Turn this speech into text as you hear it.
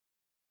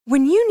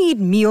When you need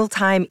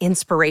mealtime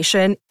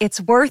inspiration,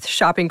 it's worth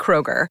shopping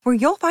Kroger, where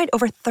you'll find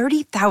over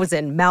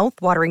 30,000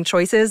 mouth-watering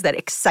choices that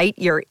excite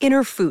your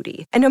inner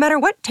foodie. And no matter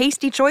what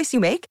tasty choice you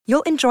make,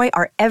 you'll enjoy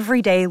our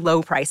everyday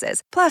low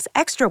prices, plus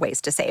extra ways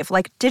to save,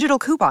 like digital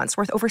coupons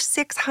worth over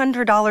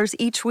 $600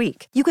 each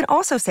week. You can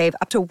also save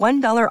up to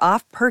 $1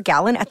 off per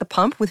gallon at the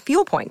pump with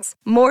fuel points.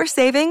 More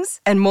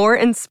savings and more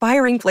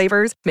inspiring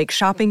flavors make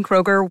shopping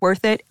Kroger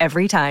worth it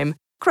every time.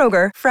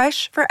 Kroger,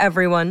 fresh for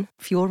everyone.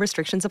 Fuel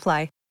restrictions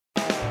apply.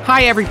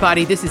 Hi,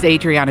 everybody. This is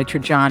Adriana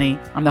Trajani.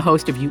 I'm the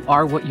host of You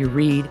Are What You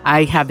Read.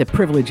 I have the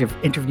privilege of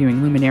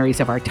interviewing luminaries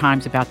of our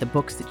times about the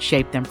books that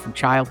shaped them from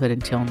childhood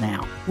until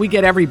now. We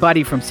get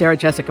everybody from Sarah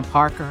Jessica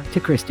Parker to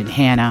Kristen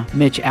Hanna,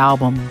 Mitch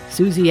Albom,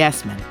 Susie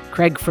Essman,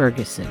 Craig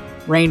Ferguson,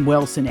 Rainn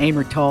Wilson,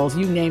 Amor Tolls,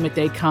 you name it,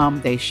 they come,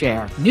 they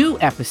share. New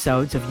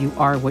episodes of You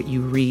Are What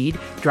You Read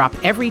drop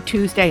every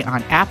Tuesday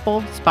on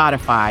Apple,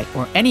 Spotify,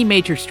 or any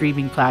major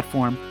streaming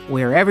platform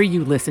wherever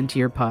you listen to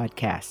your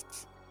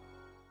podcasts.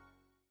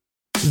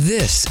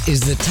 This is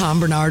the Tom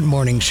Barnard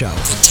Morning Show.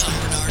 The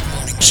Tom Barnard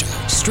Morning Show.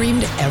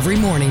 Streamed every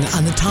morning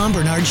on the Tom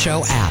Barnard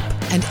Show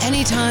app and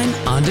anytime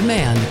on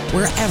demand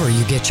wherever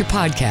you get your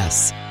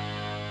podcasts.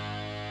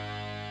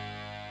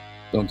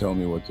 Don't tell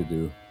me what to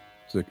do.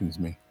 Sickens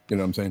me. You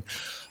know what I'm saying?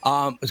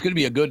 It's going to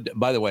be a good,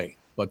 by the way,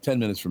 about 10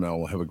 minutes from now,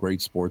 we'll have a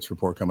great sports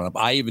report coming up.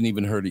 I haven't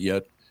even heard it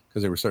yet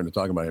because they were starting to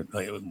talk about it.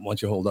 Like, why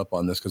don't you hold up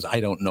on this? Because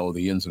I don't know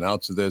the ins and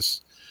outs of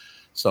this.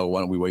 So why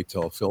don't we wait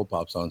till Phil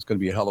pops on? It's going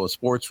to be a hell of a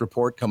sports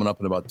report coming up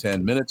in about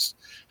 10 minutes.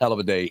 Hell of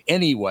a day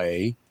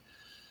anyway,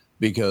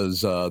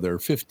 because there are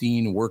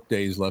 15 work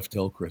days left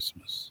till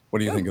Christmas. What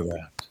do you think of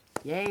that?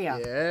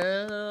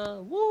 Yeah.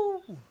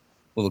 Woo.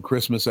 Little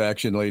Christmas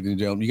action, ladies and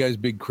gentlemen. You guys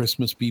big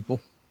Christmas people?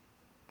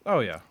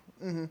 Oh, yeah.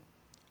 Mm-hmm.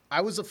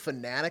 I was a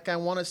fanatic, I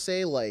want to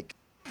say, like,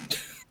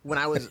 when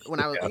I was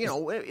you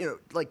know,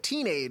 like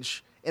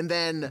teenage, and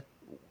then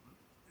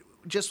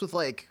just with,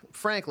 like,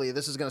 frankly,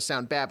 this is going to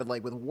sound bad, but,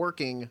 like, with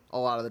working a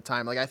lot of the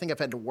time, like, I think I've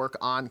had to work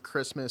on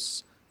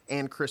Christmas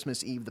and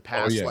Christmas Eve the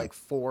past, like,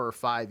 4 or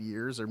 5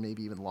 years, or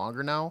maybe even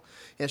longer now.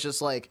 And it's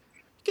just, like,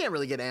 you can't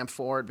really get amped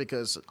for it,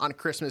 because on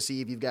Christmas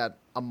Eve, you've got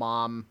a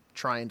mom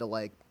trying to,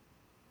 like,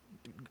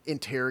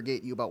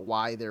 interrogate you about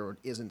why there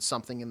isn't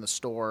something in the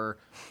store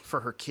for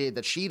her kid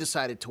that she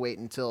decided to wait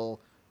until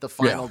the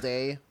final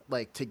day,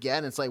 like, to get.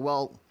 And it's like,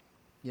 well,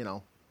 you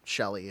know,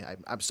 Shelly,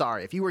 I'm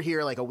sorry. If you were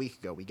here like a week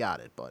ago, we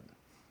got it. But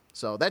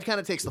so that kind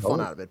of takes the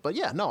fun out of it. But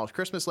yeah, no,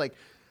 Christmas, like,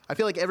 I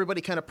feel like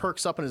everybody kind of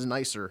perks up and is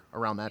nicer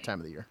around that time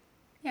of the year.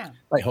 Yeah.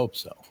 I hope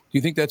so. Do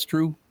you think that's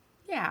true?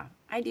 Yeah,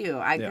 I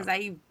do. Because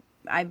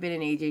I've been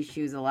in AJ's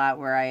shoes a lot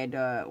where I had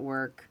to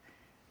work,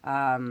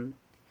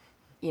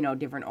 you know,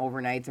 different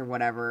overnights or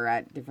whatever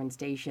at different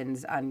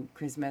stations on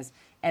Christmas.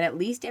 And at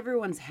least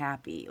everyone's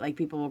happy. Like,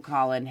 people will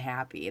call in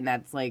happy. And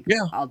that's like,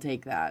 I'll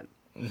take that.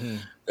 Mm-hmm.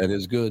 That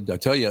is good. I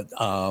tell you,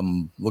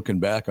 looking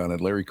back on it,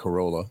 Larry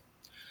Corolla,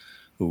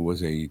 who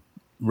was a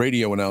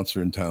radio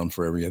announcer in town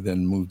forever,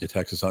 then moved to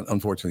Texas,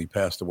 unfortunately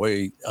passed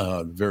away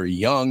very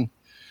young.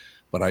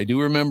 But I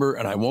do remember,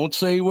 and I won't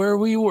say where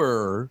we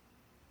were,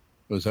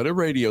 it was at a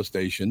radio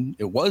station.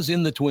 It was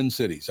in the Twin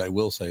Cities, I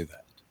will say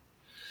that.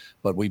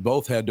 But we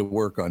both had to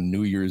work on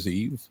New Year's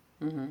Eve.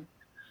 Mm-hmm.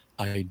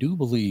 I do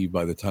believe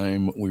by the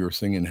time we were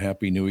singing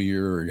Happy New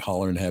Year or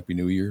hollering Happy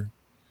New Year,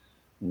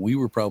 we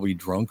were probably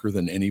drunker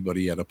than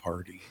anybody at a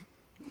party.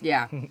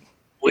 Yeah.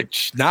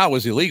 Which now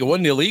is illegal. It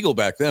wasn't illegal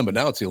back then, but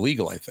now it's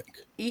illegal, I think.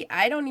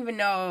 I don't even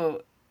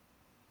know.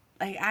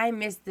 Like, I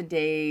miss the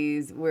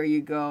days where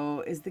you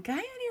go, is the guy on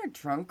here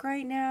drunk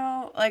right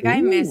now? Like,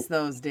 I miss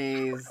those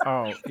days.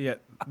 Oh, yeah.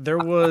 There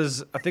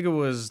was, I think it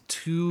was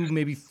 2,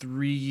 maybe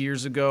 3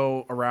 years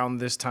ago around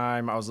this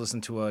time, I was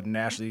listening to a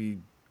nationally,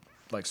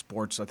 like,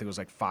 sports, I think it was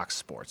like Fox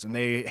Sports. And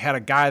they had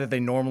a guy that they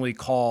normally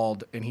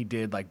called, and he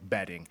did, like,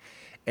 betting.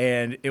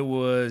 And he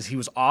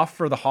was off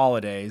for the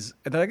holidays.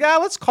 And they're like,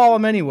 let's call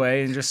him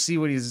anyway and just see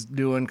what he's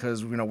doing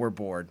because, you know, we're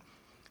bored.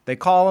 They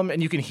call him,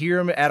 and you can hear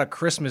him at a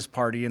Christmas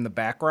party in the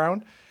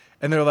background.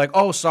 And they're like,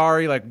 oh,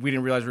 sorry, like, we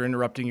didn't realize we were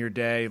interrupting your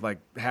day. Like,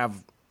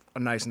 have a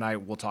nice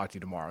night. We'll talk to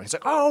you tomorrow. And he's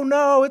like, oh,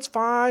 no, it's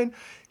fine.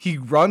 He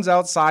runs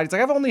outside. He's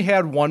like, I've only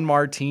had 1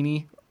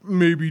 martini,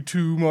 maybe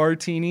 2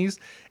 martinis.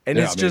 And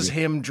it's just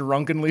him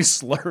drunkenly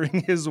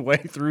slurring his way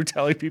through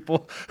telling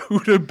people who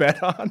to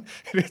bet on.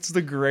 And it's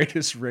the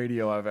greatest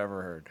radio I've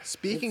ever heard.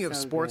 Speaking of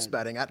sports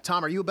betting,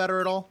 Tom, are you a bettor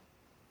at all?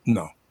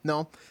 No.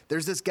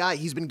 There's this guy.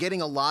 He's been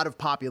getting a lot of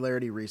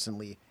popularity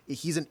recently.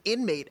 He's an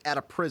inmate at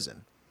a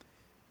prison.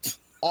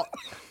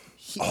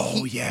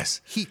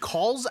 Yes. He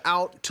calls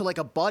out to, like,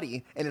 a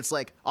buddy, and it's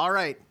like, all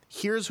right,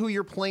 here's who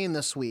you're playing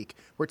this week.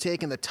 We're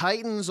taking the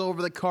Titans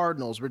over the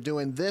Cardinals. We're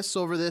doing this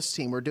over this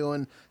team. We're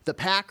doing the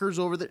Packers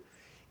over the...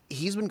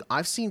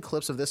 I've seen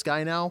clips of this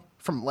guy now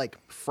from, like,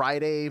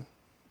 Friday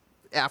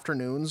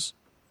afternoons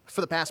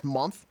for the past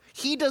month.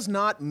 He does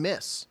not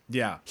miss.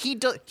 Yeah.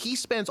 He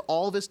spends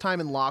all of his time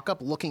in lockup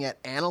looking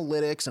at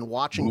analytics and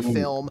watching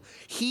film.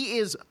 He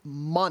is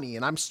money,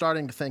 and I'm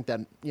starting to think that,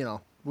 you know,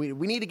 We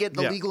need to get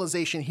the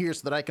legalization here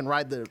so that I can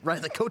ride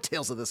the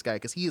coattails of this guy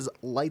because he is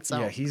lights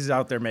out. Yeah, he's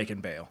out there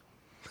making bail.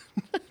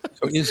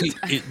 So is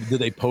he? Do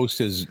they post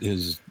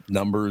his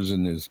numbers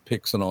and his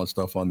pics and all that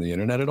stuff on the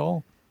internet at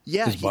all?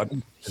 Yeah, his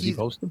buddy. Does he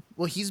post them?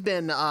 Well, he's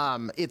been.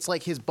 It's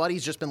like his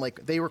buddy's just been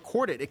like they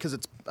record it because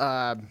it's.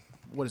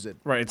 What is it?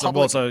 Right. It's a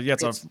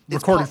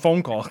recorded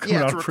phone call.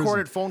 Yeah, it's a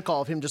recorded phone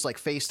call of him just like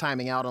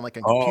FaceTiming out on like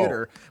a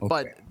computer. Okay.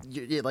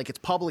 But like it's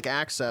public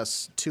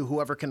access to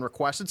whoever can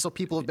request it. So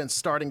people have been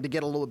starting to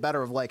get a little bit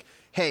better of like,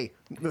 hey,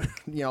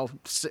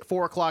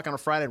 4 o'clock on a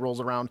Friday rolls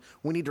around,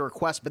 we need to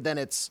request. But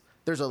then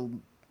there's a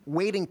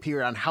waiting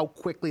period on how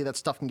quickly that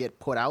stuff can get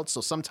put out.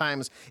 So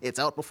sometimes it's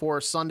out before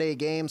a Sunday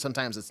game,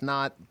 sometimes it's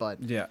not. But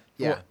yeah,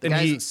 the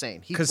guy's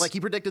insane. He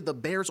predicted the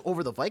Bears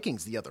over the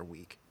Vikings the other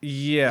week.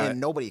 Yeah, and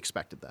nobody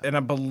expected that. And I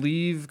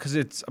believe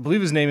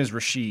his name is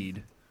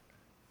Rashid,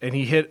 and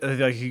he hit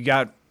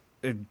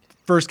it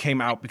first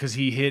came out because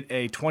he hit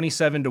a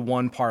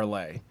 27-1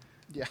 parlay.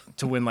 Yeah.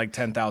 To win like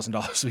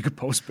 $10,000 so he could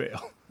post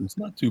bail. It's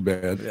not too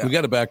bad. Yeah. We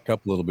got to back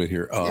up a little bit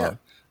here.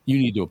 You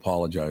need to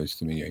apologize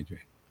to me, AJ.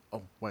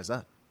 Oh, why is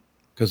that?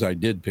 Because I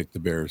did pick the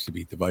Bears to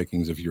beat the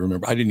Vikings, if you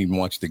remember. I didn't even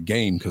watch the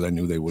game because I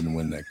knew they wouldn't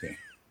win that game.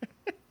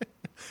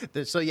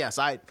 So, yes,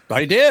 I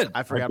did.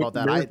 I forgot about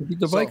that.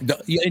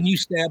 And you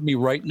stabbed me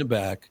right in the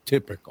back.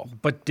 Typical.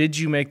 But did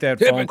you make that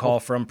phone call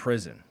from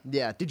prison?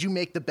 Yeah. Did you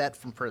make the bet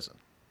from prison?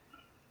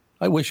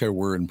 I wish I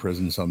were in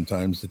prison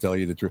sometimes, to tell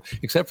you the truth.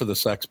 Except for the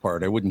sex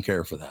part. I wouldn't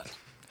care for that.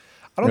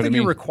 I don't think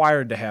you're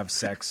required to have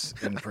sex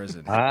in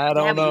prison. I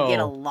don't know. You get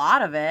a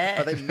lot of it.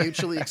 Are they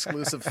mutually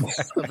exclusive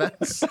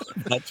events?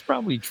 That's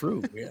probably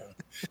true, yeah.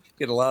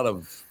 Get a lot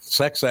of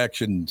sex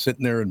action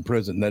sitting there in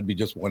prison. That'd be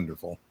just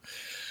wonderful.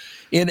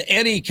 In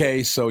any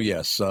case, so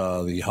yes,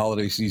 the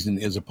holiday season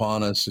is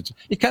upon us.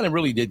 It kind of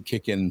really did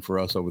kick in for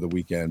us over the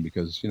weekend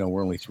because,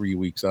 we're only 3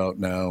 weeks out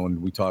now,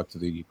 and we talked to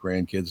the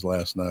grandkids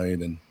last night,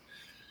 and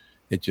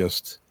it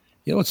just...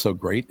 it's so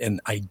great, and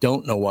I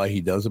don't know why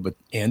he does it, but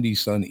Andy's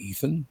son,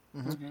 Ethan,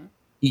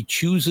 he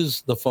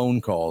chooses the phone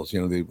calls. They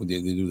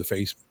do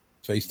the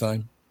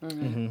FaceTime,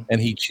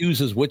 and he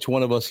chooses which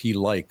one of us he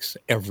likes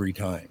every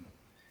time.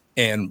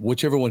 And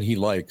whichever one he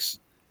likes,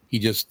 he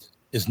just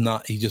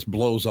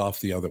blows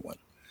off the other one.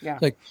 Yeah.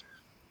 Like,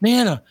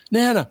 Nana.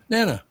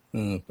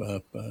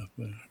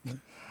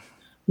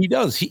 He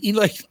does.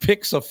 He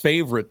picks a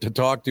favorite to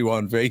talk to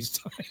on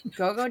FaceTime.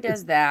 Gogo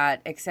does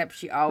that, except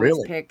she always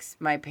picks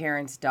my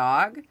parents'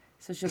 dog.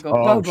 So she'll go,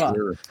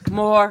 Bubba,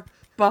 more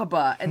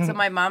Bubba. And so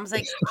my mom's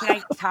like, can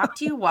I talk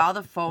to you while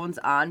the phone's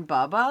on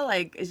Bubba?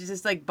 Like, it's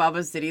just like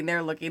Bubba sitting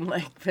there looking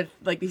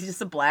like he's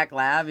just a black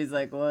lab. He's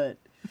like, what?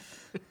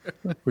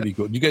 Pretty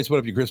cool. Did you guys put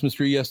up your Christmas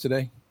tree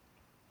yesterday?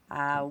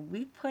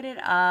 We put it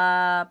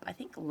up, I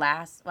think,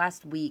 last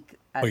week.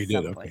 Oh, you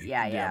did? Point. Okay.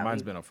 Yeah.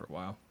 Mine's been up for a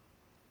while.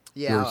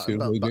 Yeah,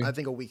 but I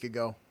think a week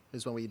ago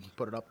is when we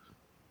put it up.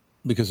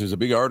 Because there's a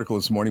big article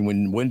this morning.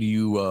 When do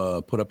you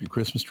put up your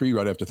Christmas tree?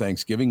 Right after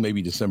Thanksgiving,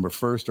 maybe December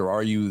 1st, or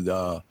are you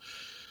the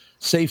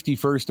safety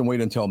first and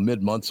wait until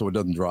mid-month so it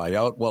doesn't dry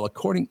out? Well,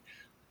 do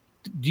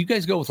you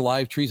guys go with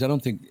live trees? I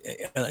don't think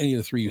any of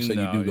the three you said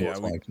you do go with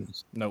live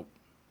trees. Nope.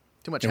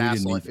 Too much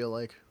hassle, I feel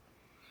like.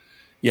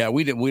 Yeah,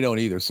 we don't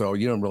either. So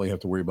you don't really have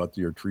to worry about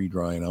your tree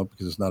drying out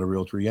because it's not a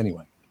real tree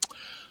anyway.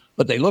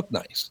 But they look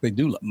nice. They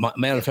do.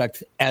 Matter of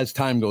fact, as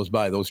time goes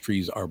by, those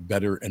trees are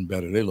better and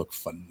better. They look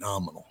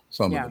phenomenal.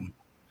 Some of them,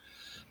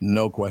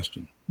 no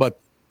question. But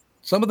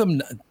some of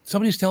them,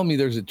 somebody's telling me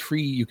there's a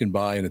tree you can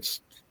buy and it's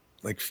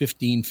like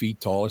 15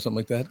 feet tall or something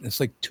like that. It's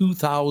like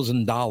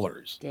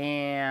 $2,000.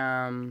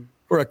 Damn.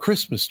 For a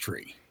Christmas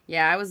tree.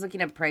 Yeah, I was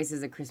looking at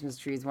prices of Christmas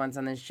trees once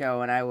on this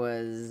show, and I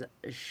was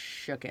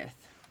shooketh.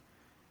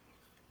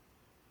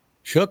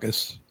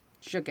 Shooketh?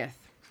 Shooketh.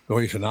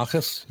 Goy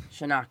Shanachas?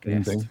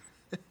 Shanachas.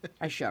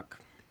 I shook.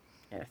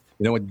 You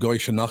know what Goy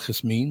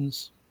Shanachas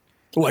means?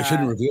 Oh, I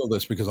shouldn't reveal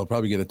this because I'll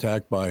probably get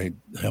attacked by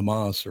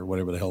Hamas or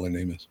whatever the hell their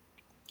name is.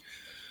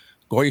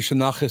 Goy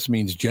Shanachas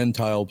means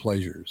Gentile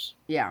pleasures.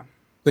 Yeah.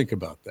 Think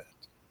about that.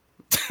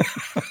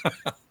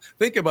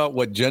 Think about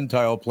what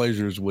Gentile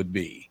pleasures would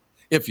be.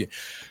 If you,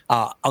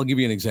 I'll give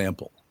you an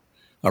example.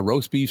 A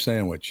roast beef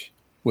sandwich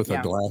with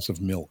a glass of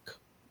milk.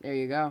 There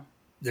you go.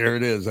 There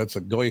it is. That's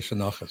a Goy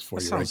Shanachas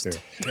for you right there.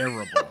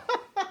 Terrible.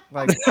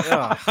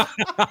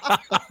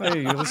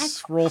 Hey,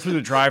 let's roll through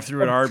the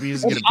drive-thru at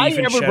Arby's, get a beef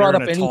and cheddar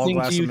and a tall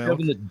glass of milk.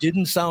 Kevin, that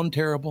didn't sound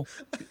terrible?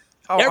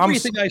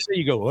 Everything I say,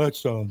 you go, that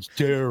sounds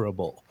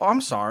terrible. Oh, I'm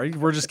sorry.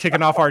 We're just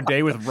kicking off our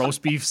day with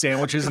roast beef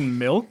sandwiches and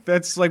milk?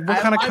 That's like, what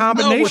kind of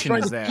combination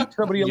is that? Teach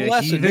somebody a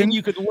lesson, then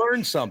you could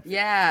learn something.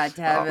 Yeah,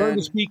 Devin. Learn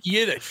to speak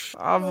Yiddish.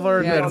 I've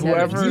learned that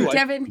whoever...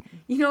 Devin,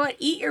 you know what?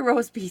 Eat your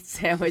roast beef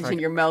sandwich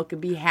and your milk and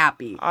be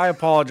happy. I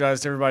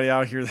apologize to everybody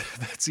out here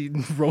that's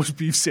eating roast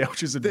beef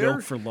sandwiches and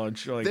milk for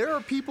lunch. There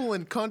are people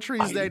in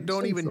countries that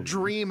don't even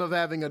dream of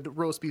having a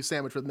roast beef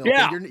sandwich with milk.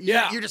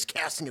 Yeah, you're just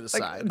casting it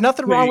aside.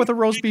 Nothing wrong with a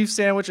roast beef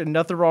sandwich and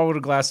nothing wrong with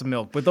a glass of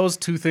milk, but those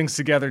two things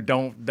together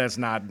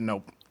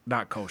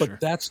not kosher. But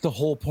that's the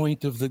whole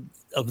point of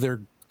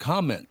their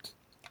comment.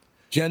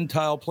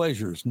 Gentile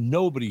pleasures.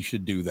 Nobody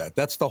should do that.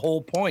 That's the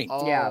whole point.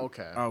 Oh, Yeah.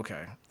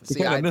 Okay.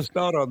 See, I missed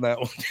out on that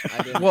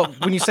one. Well,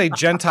 when you say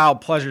Gentile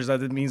pleasures,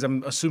 that means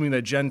I'm assuming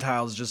that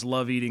Gentiles just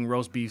love eating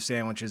roast beef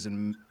sandwiches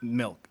and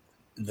milk.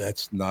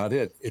 That's not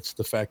it. It's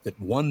the fact that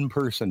one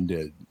person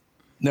did.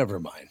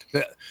 Never mind.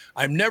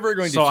 I'm never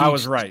going to So teach I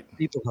was right.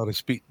 people how to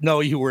speak.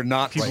 No, you were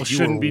not People right. You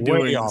shouldn't were be way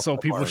doing it. off So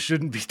the people mark.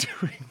 shouldn't be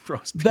doing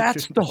roast beef.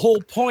 That's the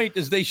whole point,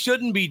 is they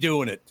shouldn't be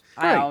doing it.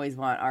 I always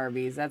want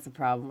Arby's. That's a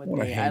problem with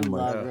me. I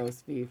love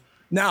roast beef.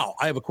 Now,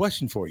 I have a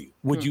question for you.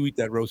 Would you eat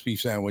that roast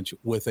beef sandwich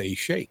with a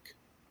shake?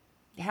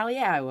 Hell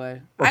yeah, I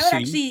would. Well, I would see,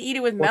 actually eat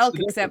it with what's milk,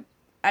 the except,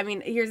 I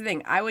mean, here's the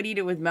thing. I would eat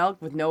it with milk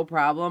with no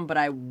problem, but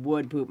I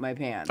would poop my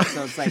pants.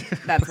 So it's like,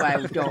 that's why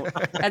I don't.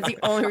 That's the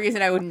only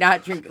reason I would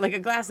not drink. Like a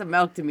glass of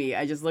milk to me,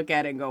 I just look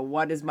at it and go,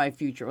 what is my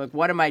future? Like,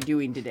 what am I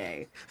doing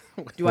today?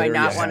 Do I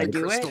not want to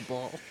do it?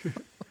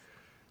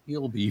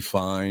 You'll be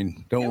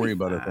fine. Don't worry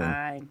about it then.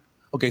 Fine.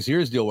 Okay, so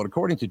here's the deal. Well,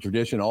 according to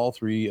tradition, all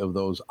three of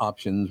those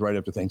options right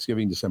after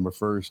Thanksgiving, December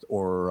 1st,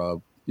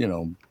 or,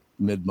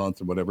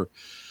 mid-month or whatever,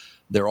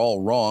 they're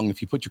all wrong.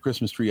 If you put your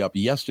Christmas tree up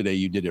yesterday,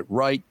 you did it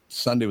right.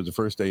 Sunday was the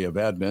first day of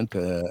Advent,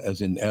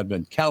 as in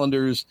Advent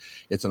calendars.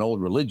 It's an old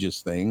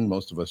religious thing.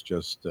 Most of us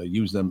just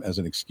use them as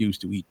an excuse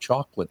to eat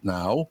chocolate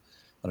now.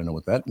 I don't know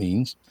what that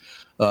means.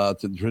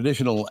 The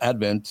traditional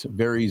Advent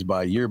varies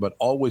by year, but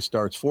always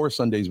starts 4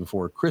 Sundays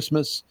before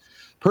Christmas.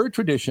 Per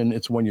tradition,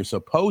 it's when you're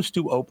supposed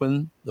to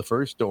open the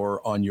first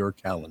door on your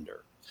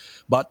calendar.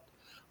 But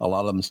a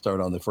lot of them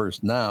start on the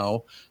first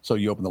now, so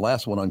you open the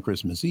last one on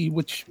Christmas Eve,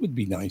 which would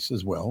be nice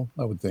as well,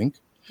 I would think.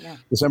 Yeah.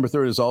 December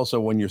 3rd is also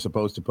when you're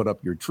supposed to put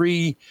up your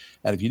tree.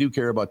 And if you do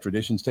care about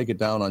traditions, take it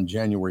down on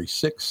January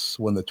 6th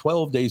when the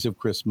 12 days of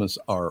Christmas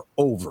are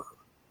over.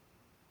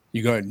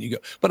 You go ahead and you go.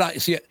 But I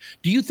see.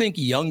 Do you think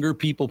younger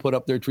people put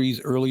up their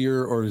trees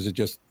earlier, or is it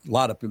just a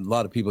lot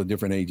of people at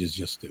different ages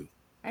just do?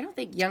 I don't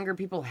think younger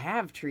people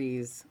have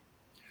trees.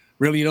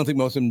 Really, you don't think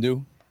most of them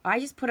do? I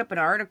just put up an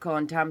article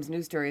in Tom's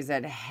News Stories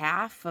that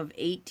half of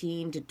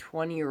 18 to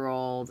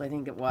 20-year-olds, I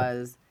think it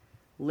was,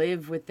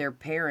 live with their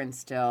parents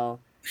still.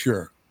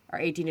 Sure. Or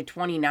 18 to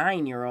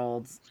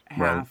 29-year-olds,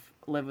 half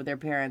live with their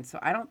parents. So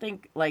I don't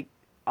think, like,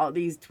 all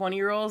these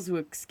 20-year-olds who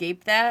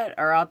escaped that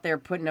are out there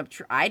putting up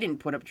I didn't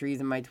put up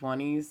trees in my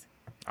 20s.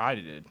 I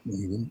did.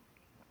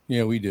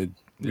 Yeah, we did.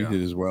 We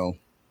did as well.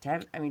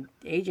 I mean,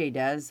 AJ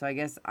does, so I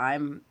guess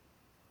I'm,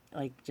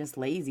 like, just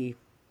lazy.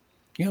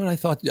 You know, and I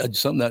thought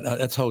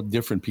that's how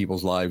different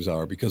people's lives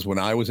are, because when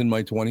I was in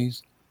my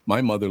 20s,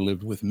 my mother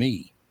lived with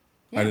me.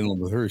 Yeah. I didn't live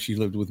with her. She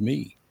lived with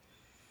me.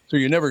 So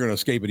you're never going to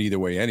escape it either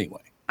way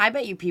anyway. I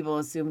bet you people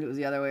assumed it was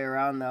the other way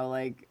around, though.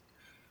 Like,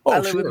 I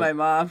live with my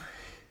mom.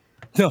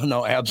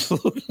 No,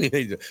 absolutely.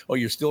 They do. Oh,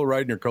 you're still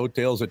riding your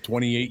coattails at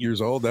 28 years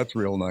old? That's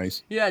real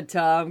nice. Yeah,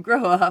 Tom,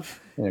 grow up.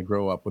 Yeah,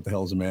 grow up. What the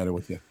hell's the matter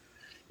with you?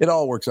 It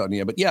all works out in the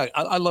end. But yeah,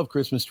 I love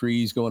Christmas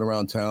trees going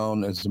around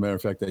town. As a matter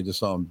of fact, I just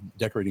saw them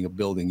decorating a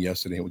building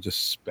yesterday. It was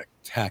just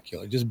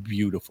spectacular, just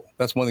beautiful.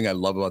 That's one thing I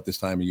love about this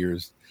time of year,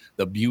 is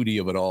the beauty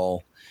of it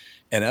all.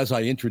 And as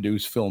I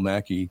introduce Phil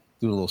Mackey,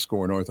 do a little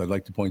Score North, I'd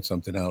like to point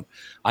something out.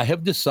 I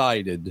have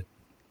decided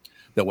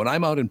that when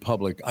I'm out in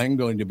public, I'm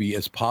going to be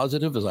as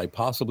positive as I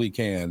possibly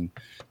can,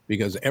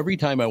 because every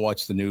time I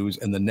watch the news,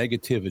 and the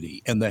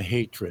negativity and the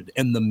hatred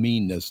and the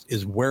meanness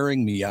is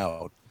wearing me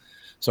out.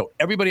 So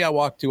everybody I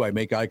walk to, I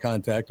make eye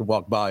contact, or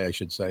walk by, I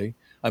should say.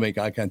 I make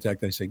eye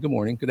contact. I say, good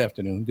morning, good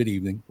afternoon, good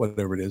evening,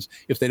 whatever it is.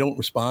 If they don't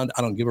respond,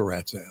 I don't give a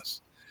rat's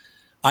ass.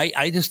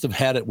 I just have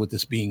had it with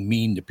this being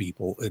mean to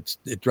people.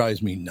 It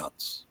drives me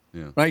nuts.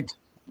 Yeah. Right?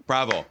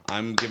 Bravo.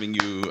 I'm giving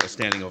you a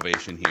standing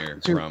ovation here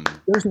from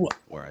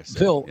where I sit.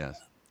 Phil, yes.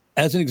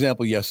 As an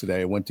example,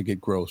 yesterday I went to get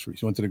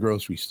groceries. I went to the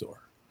grocery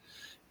store,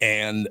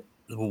 and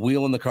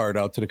wheeling the cart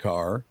out to the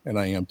car, and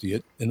I empty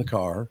it in the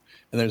car,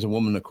 and there's a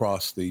woman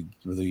across the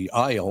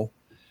aisle.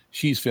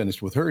 She's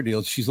finished with her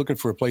deal. She's looking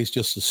for a place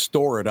just to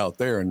store it out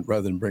there, and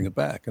rather than bring it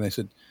back. And I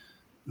said,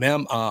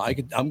 ma'am,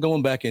 I'm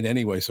going back in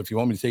anyway, so if you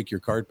want me to take your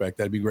cart back,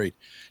 that'd be great.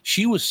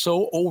 She was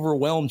so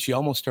overwhelmed, she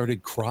almost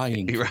started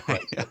crying.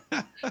 Right.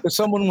 But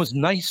someone was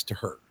nice to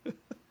her.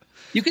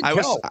 You can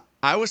tell.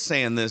 I was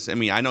saying this. I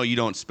mean, I know you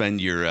don't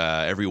spend your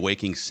every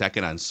waking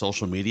second on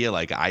social media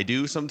like I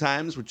do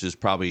sometimes, which is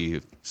probably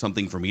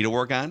something for me to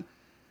work on.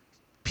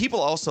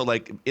 People also,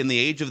 like, in the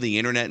age of the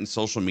internet and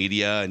social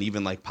media, and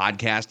even like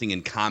podcasting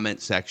and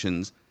comment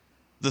sections,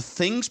 the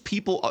things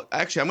people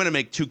actually, I'm going to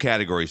make two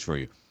categories for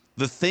you.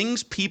 The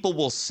things people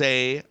will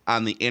say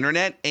on the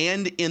internet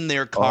and in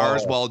their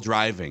cars while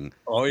driving.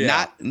 Oh,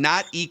 yeah.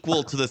 Not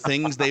equal to the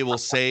things they will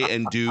say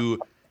and do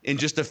in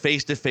just a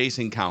face-to-face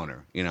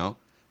encounter, you know?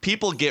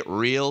 People get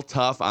real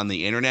tough on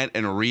the internet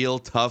and real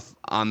tough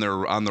on the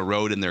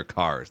road in their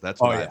cars. That's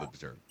what I've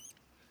observed.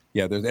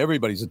 Yeah,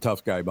 everybody's a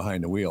tough guy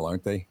behind the wheel,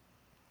 aren't they?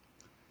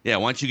 Yeah,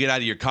 why don't you get out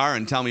of your car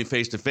and tell me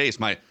face-to-face,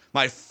 my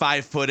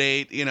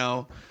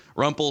 5'8",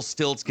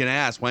 Rumpelstiltskin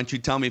ass, why don't you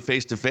tell me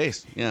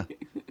face-to-face? Yeah,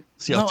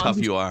 see how tough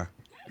you are.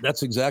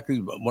 That's exactly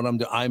what I'm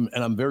doing.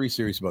 I'm very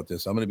serious about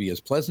this. I'm going to be as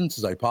pleasant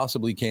as I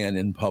possibly can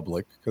in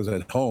public, because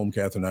at home,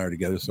 Catherine and I are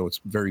together, so it's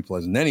very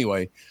pleasant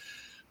anyway.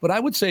 But I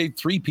would say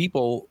 3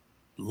 people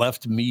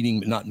left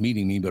not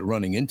meeting me, but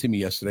running into me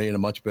yesterday in a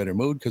much better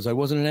mood because I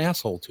wasn't an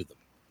asshole to them.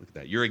 Look at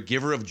that. You're a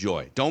giver of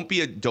joy. Don't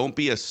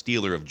be a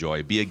stealer of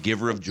joy. Be a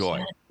giver of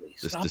joy.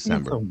 This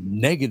December. So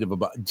negative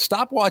about.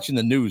 Stop watching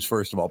the news,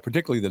 first of all,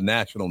 particularly the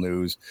national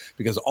news,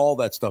 because all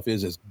that stuff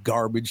is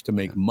garbage to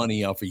make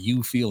money off of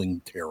you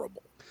feeling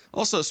terrible.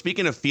 Also,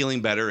 speaking of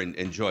feeling better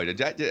and joy,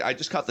 I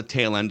just caught the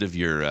tail end of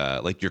your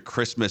your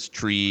Christmas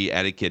tree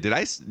etiquette.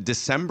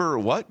 December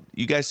what?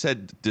 You guys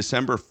said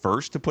December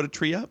 1st to put a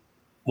tree up?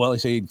 Well, they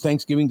say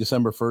Thanksgiving,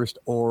 December 1st,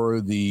 or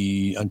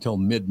until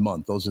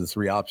mid-month. Those are the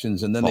 3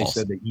 options. And then They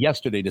said that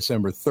yesterday,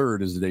 December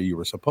 3rd, is the day you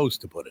were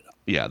supposed to put it up.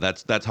 Yeah,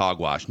 that's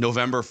hogwash.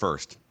 November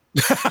 1st.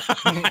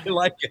 I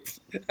like it.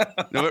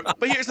 No,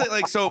 but here's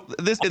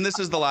this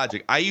is the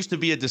logic. I used to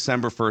be a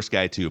December 1st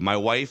guy too. My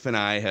wife and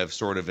I have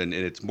sort of, and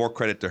it's more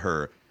credit to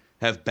her,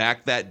 have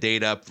backed that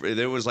date up.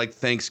 There was like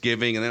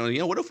Thanksgiving, and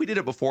then what if we did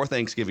it before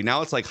Thanksgiving?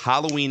 Now it's like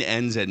Halloween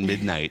ends at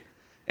midnight,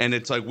 and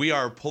it's like we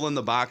are pulling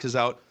the boxes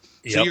out.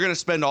 So you're going to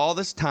spend all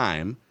this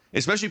time,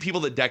 especially people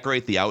that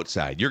decorate the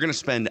outside. You're going to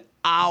spend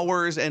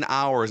hours and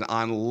hours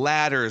on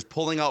ladders,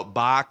 pulling out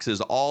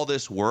boxes, all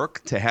this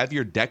work to have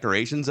your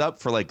decorations up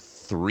for like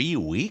 3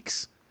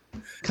 weeks.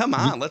 Come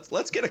on,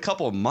 let's get a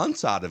couple of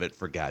months out of it,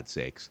 for God's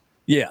sakes.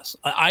 Yes,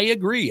 I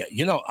agree.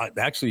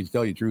 Actually, to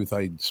tell you the truth,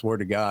 I swear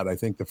to God, I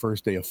think the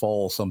first day of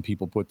fall, some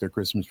people put their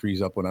Christmas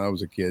trees up when I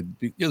was a kid.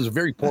 It was a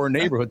very poor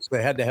neighborhood, so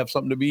they had to have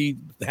something to be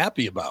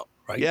happy about.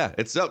 Right? Yeah,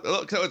 it's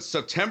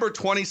September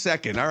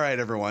 22nd. All right,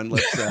 everyone,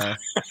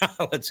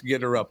 let's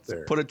get her up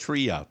there. Put a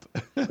tree up.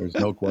 There's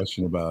no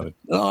question about it.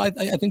 No, I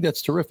think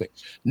that's terrific.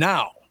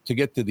 Now, to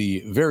get to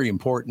the very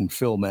important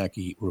Phil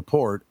Mackey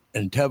report,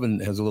 and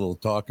Tevin has a little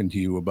talking to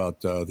you about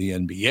the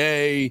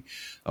NBA,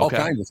 all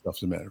kinds of stuff,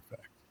 as a matter of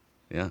fact.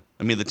 Yeah,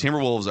 I mean, the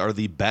Timberwolves are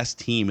the best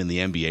team in the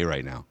NBA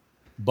right now,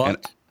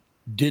 but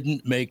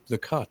didn't make the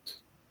cut.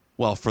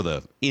 Well, for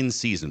the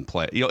in-season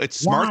play, it's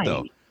smart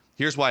though.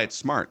 Here's why it's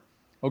smart.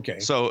 Okay.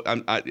 So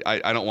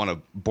I don't want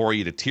to bore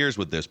you to tears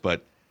with this,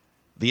 but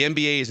the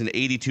NBA is an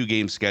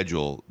 82-game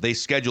schedule. They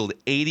scheduled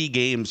 80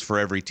 games for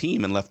every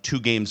team and left 2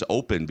 games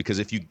open, because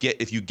if you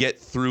get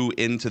through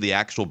into the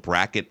actual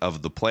bracket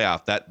of the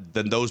playoff,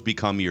 then those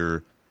become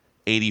your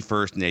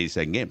 81st and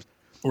 82nd games.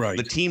 Right.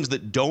 The teams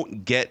that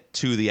don't get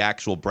to the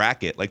actual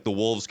bracket, like the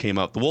Wolves came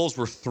up. The Wolves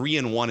were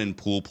 3-1 in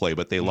pool play,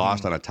 but they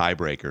lost on a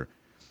tiebreaker.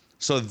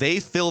 So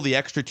they fill the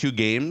extra 2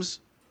 games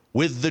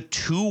with the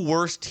 2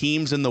 worst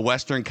teams in the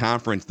Western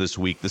Conference this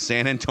week, the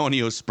San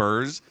Antonio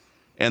Spurs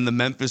and the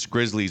Memphis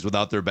Grizzlies,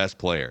 without their best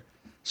player.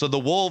 So the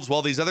Wolves,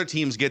 while these other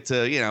teams get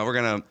to,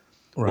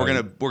 we're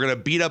gonna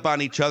beat up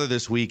on each other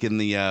this week in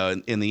the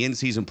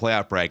in-season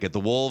playoff bracket, the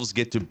Wolves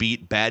get to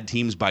beat bad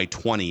teams by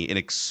 20 and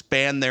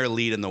expand their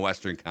lead in the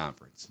Western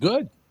Conference.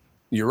 Good.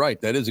 You're right.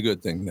 That is a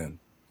good thing then.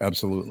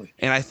 Absolutely.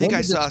 And I think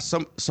I saw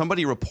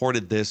somebody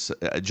reported this,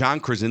 John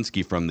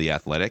Krasinski from The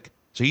Athletic.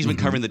 So he's been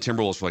covering the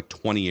Timberwolves for like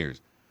 20 years.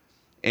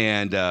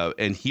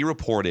 And he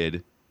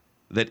reported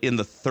that in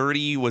the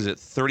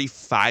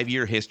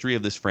 35-year history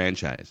of this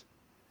franchise,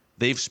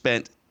 they've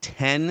spent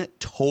 10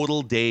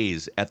 total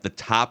days at the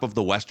top of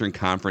the Western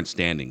Conference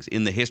standings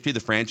in the history of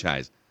the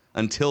franchise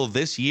until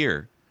this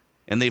year.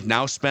 And they've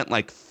now spent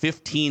like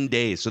 15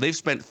 days. So they've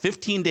spent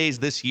 15 days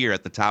this year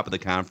at the top of the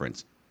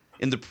conference.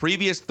 In the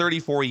previous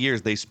 34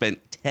 years, they spent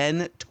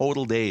 10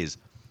 total days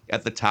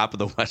at the top of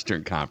the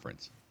Western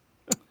Conference.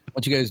 Why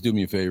don't you guys do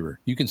me a favor?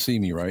 You can see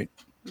me, right?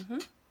 Mm-hmm.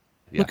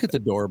 Yeah. Look at the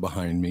door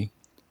behind me.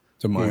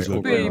 To my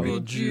baby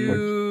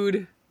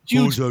Jude.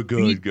 Who's a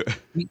good guy?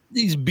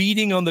 He's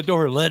beating on the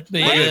door. Let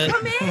me in.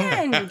 Come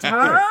in,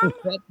 Tom.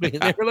 Let me in.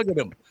 There, look at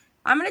him.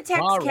 I'm going to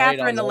text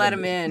Catherine to let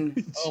him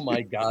in. Oh,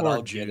 my God. Poor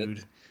I'll Jude. get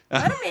it.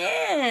 Let him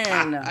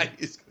in.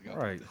 All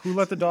right. Who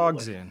let the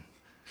dogs in?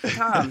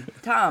 Tom,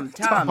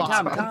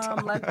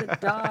 let the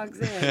dogs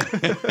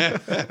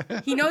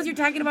in. He knows you're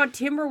talking about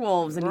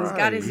Timberwolves, and he's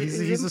got his He's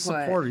input. a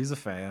supporter. He's a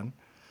fan.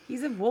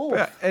 He's a wolf.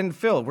 Yeah, and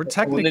Phil, we're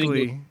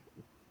technically,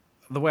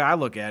 the way I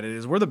look at it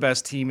is we're the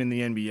best team in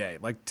the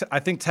NBA. Like I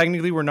think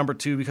technically we're number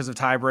 2 because of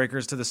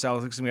tiebreakers to the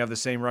Celtics, and we have the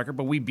same record,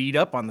 but we beat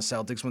up on the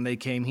Celtics when they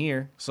came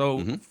here.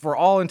 So for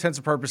all intents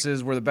and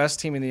purposes, we're the best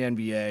team in the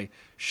NBA,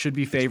 should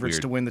be favorites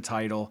to win the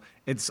title.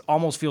 It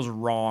almost feels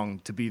wrong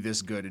to be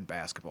this good in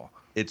basketball.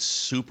 It's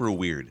super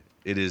weird.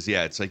 It is,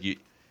 yeah. It's like you're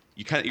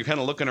kind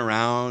of looking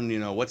around.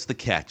 What's the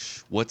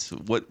catch? What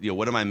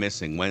am I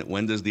missing?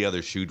 When does the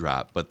other shoe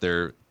drop? But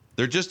they're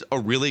just a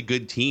really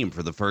good team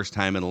for the first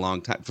time in a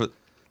long time.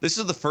 This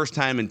is the first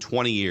time in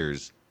 20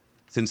 years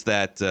since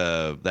that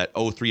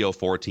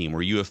 03-04 team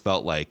where you have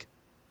felt like,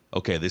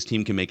 okay, this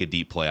team can make a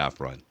deep playoff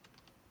run.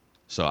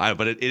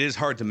 But it is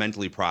hard to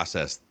mentally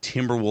process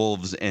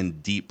Timberwolves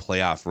and deep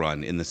playoff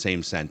run in the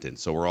same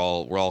sentence. So we're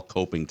all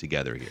coping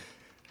together here.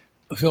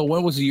 Phil,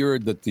 when was the year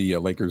that the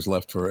Lakers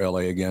left for LA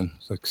again?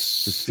 It's like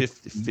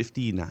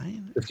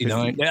 59?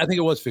 59? Yeah, I think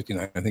it was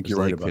 59. I think you're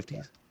right about 50s.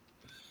 That.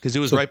 Because it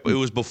was it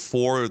was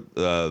before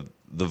the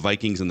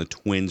Vikings and the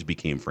Twins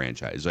became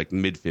franchise, like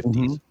mid-50s.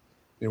 Mm-hmm.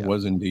 It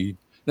was indeed.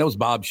 That was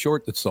Bob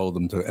Short that sold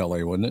them to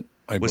L.A., wasn't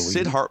it? Was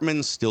Sid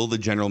Hartman still the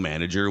general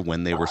manager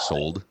when they were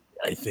sold?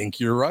 I think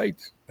you're right.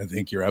 I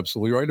think you're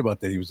absolutely right about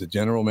that. He was the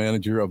general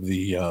manager of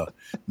the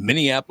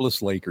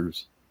Minneapolis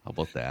Lakers. How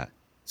about that?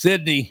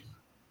 Sydney.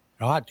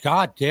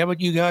 God damn it,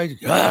 you guys.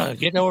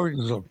 Get over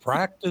to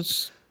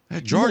practice.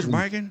 George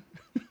Mikan.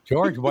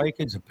 George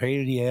Mikan's a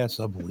pain in the ass.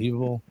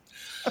 Unbelievable.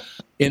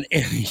 In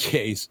any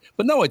case.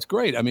 But no, it's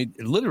great. I mean,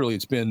 literally,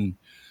 it's been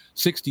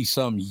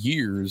 60-some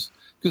years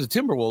because the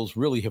Timberwolves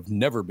really have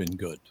never been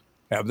good.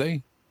 Have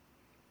they?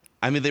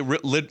 I mean, they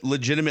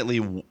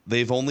legitimately,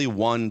 they've only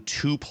won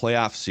 2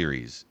 playoff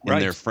series in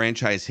their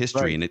franchise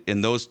history,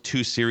 and those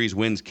 2 series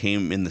wins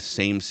came in the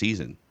same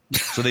season.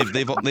 So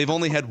they've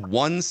only had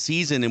 1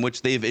 season in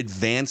which they've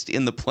advanced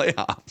in the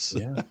playoffs.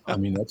 Yeah, I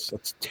mean that's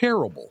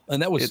terrible,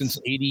 and that was since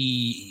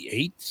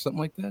 '88, something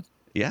like that.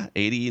 Yeah,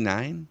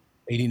 89.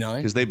 89,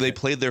 because they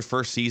played their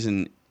first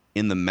season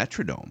in the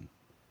Metrodome,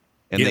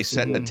 and they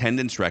set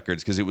attendance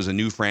records because it was a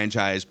new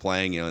franchise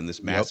playing in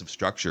this massive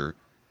structure.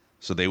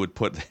 So they would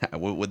put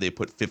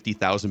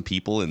 50,000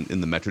 people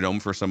in the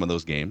Metrodome for some of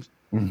those games,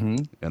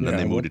 and then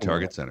they moved to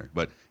Target Center.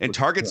 But in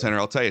Target Center,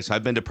 I'll tell you, so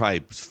I've been to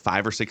probably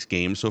 5 or 6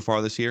 games so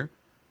far this year,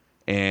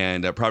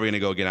 and I'm probably going to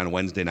go again on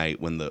Wednesday night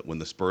when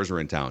the Spurs are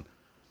in town.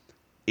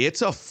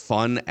 It's a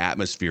fun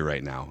atmosphere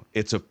right now.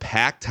 It's a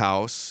packed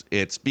house.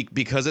 It's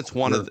because it's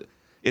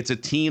it's a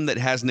team that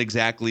hasn't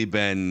exactly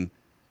been,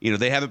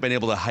 they haven't been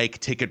able to hike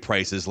ticket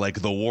prices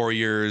like the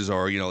Warriors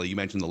or you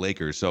mentioned the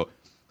Lakers.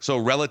 So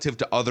relative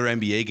to other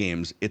NBA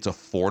games, it's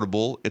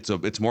affordable.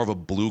 It's more of a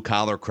blue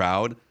collar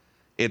crowd.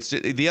 It's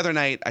the other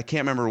night, I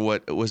can't remember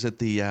what was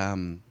it. I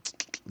think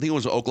it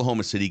was an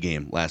Oklahoma City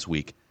game last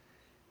week,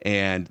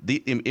 and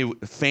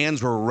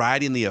fans were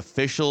riding the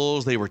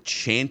officials. They were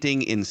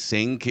chanting in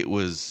sync. It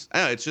was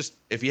it's just,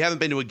 if you haven't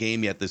been to a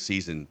game yet this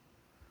season,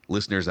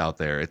 listeners out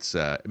there, it's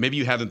maybe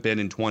you haven't been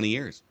in 20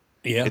 years.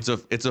 Yeah, it's a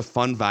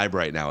fun vibe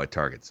right now at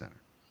Target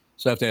Center.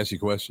 So I have to ask you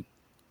a question.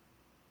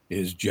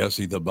 Is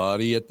Jesse the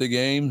Body at the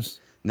games?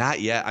 Not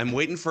yet. I'm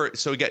waiting for.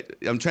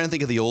 I'm trying to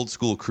think of the old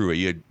school crew.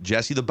 You had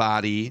Jesse the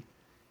Body.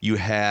 You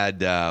had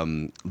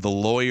the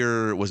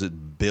lawyer. Was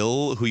it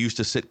Bill, who used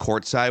to sit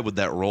courtside with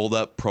that rolled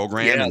up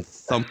program and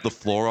thump the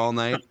floor all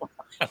night?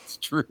 That's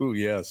true.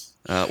 Yes.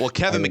 Well,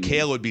 Kevin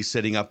McHale would be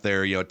sitting up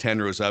there,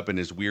 10 rows up in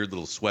his weird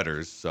little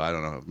sweaters. So I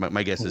don't know.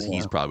 My guess is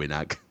he's probably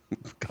not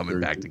coming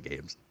back to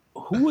games.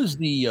 Who was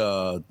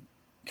the?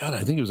 God, I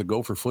think he was a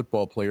Gopher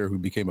football player who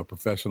became a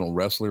professional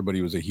wrestler, but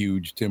he was a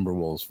huge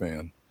Timberwolves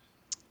fan.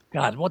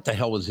 God, what the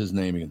hell was his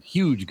name again?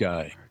 Huge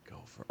guy.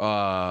 Gopher.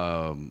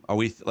 Are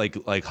we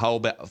like how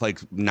about like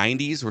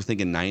 90s? We're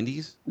thinking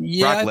 90s.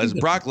 Yeah,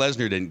 Brock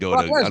Lesnar didn't go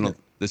to. I don't,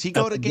 does he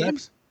go to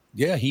games?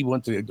 Yeah, he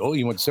went to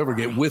several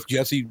games with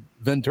Jesse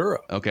Ventura.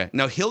 Okay,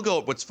 now he'll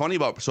go. What's funny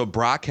about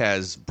Brock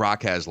has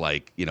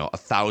like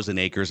 1,000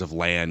 acres of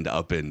land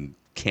up in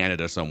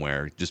Canada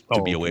somewhere just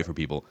to be away from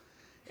people.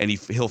 And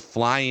he'll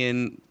fly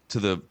in to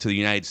the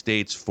United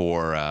States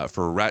for the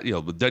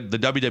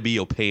WWE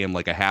will pay him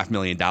like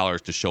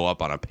 $500,000 to show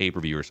up on a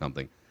pay-per-view or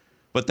something.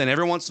 But then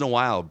every once in a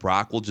while,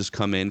 Brock will just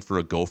come in for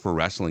a Gopher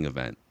wrestling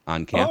event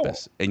on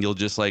campus, and he'll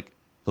just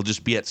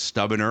be at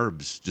Stubborn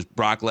Herbs. Just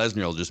Brock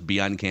Lesnar will just be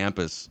on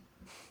campus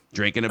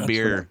drinking a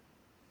beer. Right.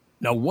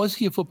 Now, was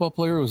he a football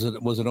player, or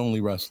was it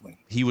only wrestling?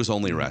 He was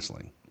only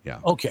wrestling. Yeah.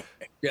 Okay.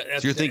 Yeah.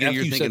 So you're thinking of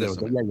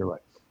something. Yeah, you're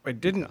right.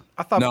 Wait, didn't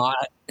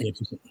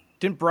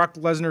Brock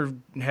Lesnar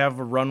have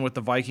a run with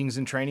the Vikings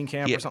in training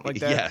camp or something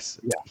like that? Yes,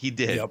 he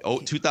did. Yep.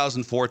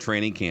 2004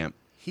 training camp.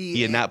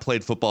 He had not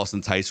played football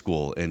since high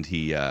school, and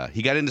he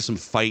got into some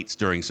fights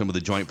during some of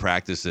the joint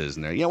practices.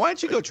 And why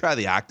don't you go try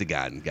the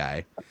octagon,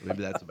 guy?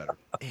 Maybe that's better.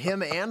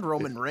 Him and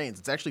Roman Reigns.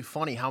 It's actually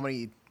funny how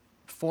many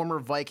former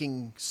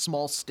Viking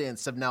small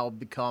stints have now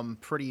become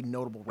pretty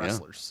notable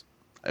wrestlers.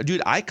 Yeah.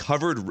 Dude, I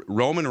covered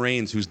Roman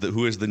Reigns,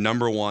 who is the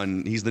number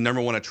one. He's the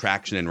number one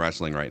attraction in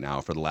wrestling right now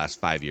for the last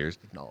 5 years.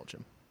 Acknowledge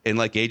him. And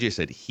like AJ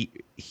said,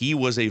 he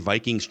was a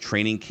Vikings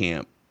training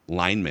camp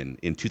lineman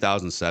in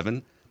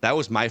 2007. That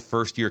was my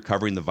first year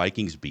covering the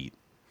Vikings beat.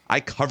 I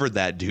covered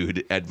that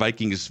dude at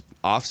Vikings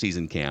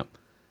off-season camp.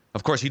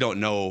 Of course, you don't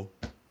know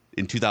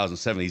in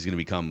 2007 he's going to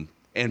become,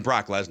 and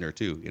Brock Lesnar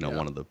too,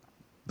 one of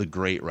the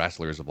great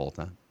wrestlers of all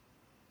time.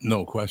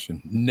 No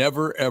question.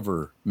 Never,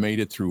 ever made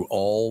it through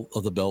all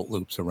of the belt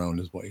loops around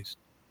his waist.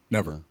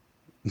 Never.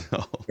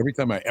 No. Every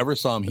time I ever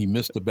saw him, he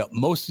missed the belt.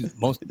 Most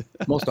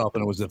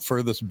often, it was the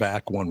furthest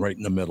back one right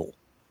in the middle.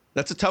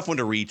 That's a tough one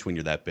to reach when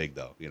you're that big,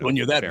 though. When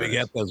you're that big,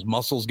 those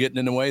muscles getting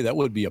in the way, that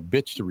would be a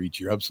bitch to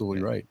reach. You're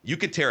absolutely right. You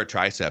could tear a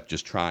tricep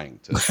just trying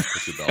to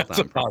put your belt on. That's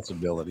a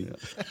possibility.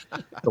 Yeah.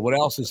 So what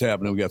else is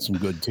happening? We got some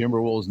good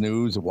Timberwolves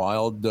news. The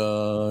Wild.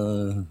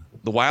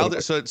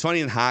 So it's funny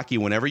in hockey.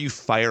 Whenever you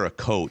fire a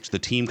coach, the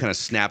team kind of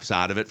snaps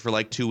out of it for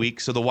like 2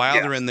 weeks. So the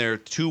Wild are in their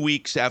 2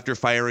 weeks after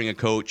firing a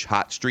coach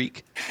hot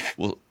streak.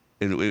 Well,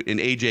 and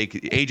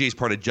AJ's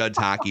part of Judd's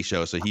hockey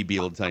show, so he'd be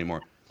able to tell you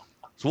more.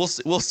 So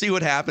we'll see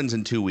what happens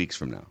in 2 weeks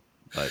from now.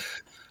 But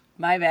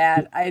my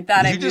bad. I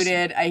thought I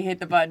muted. I hit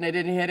the button. I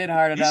didn't hit it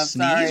hard enough.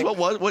 Sneeze?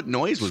 Sorry. What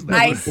noise was that?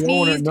 I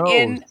sneezed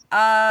in.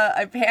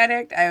 I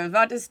panicked. I was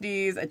about to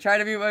sneeze. I tried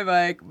to mute my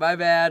mic. My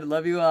bad.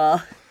 Love you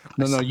all.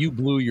 No, you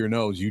blew your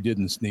nose. You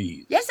didn't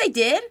sneeze. Yes, I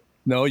did.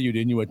 No, you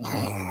didn't. You went.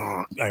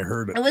 I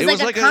heard it. It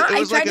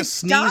was like a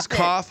sneeze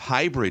cough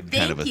hybrid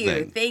kind of a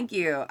thing. Thank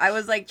you. I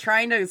was like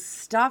trying to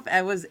stuff.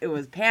 It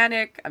was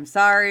panic. I'm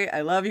sorry.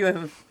 I love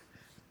you.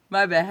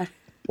 My bad.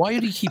 Why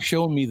did he keep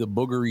showing me the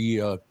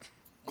boogery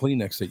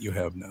Kleenex that you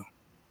have now?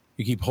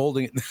 You keep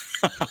holding it.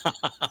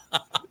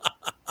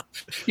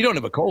 You don't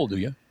have a cold, do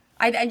you?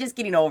 I'm just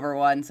getting over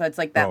one, so it's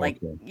like that,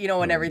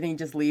 when everything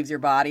just leaves your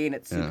body and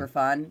it's super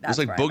fun. There's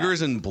like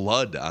boogers and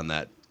blood on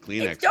that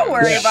Kleenex. Don't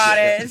worry about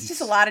it. It's just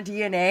a lot of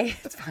DNA.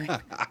 It's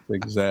fine.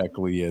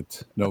 Exactly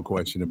it. No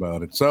question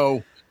about it.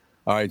 So,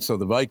 all right. So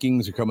the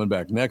Vikings are coming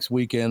back next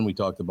weekend. We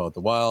talked about the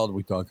Wild.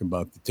 We talked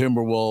about the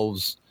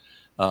Timberwolves.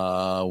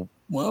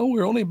 Well,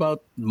 we're only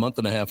about a month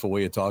and a half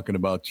away of talking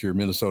about your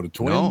Minnesota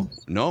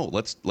Twins. No.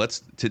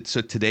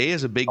 So today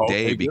is a big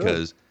day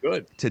because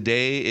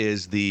today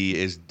is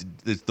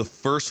the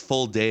first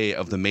full day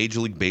of the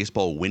Major League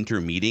Baseball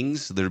winter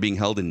meetings that are being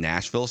held in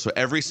Nashville. So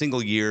every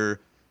single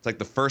year, it's like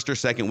the first or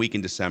second week in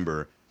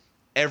December,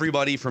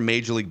 everybody from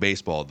Major League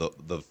Baseball,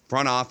 the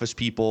front office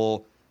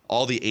people,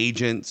 all the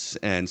agents,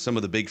 and some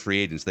of the big free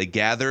agents, they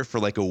gather for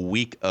like a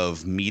week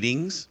of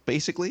meetings,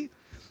 basically.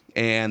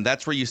 And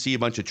that's where you see a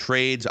bunch of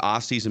trades,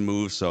 off-season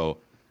moves. So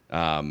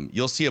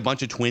you'll see a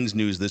bunch of Twins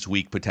news this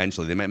week,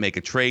 potentially. They might make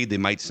a trade. They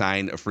might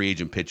sign a free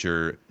agent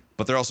pitcher,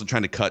 but they're also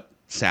trying to cut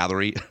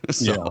salary.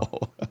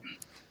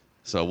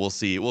 So we'll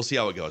see. We'll see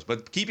how it goes.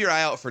 But keep your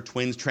eye out for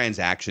Twins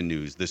transaction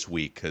news this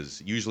week,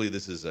 because usually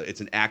it's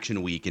an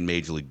action week in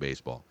Major League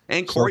Baseball.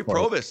 And Corey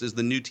Provis is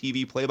the new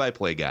TV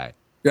play-by-play guy.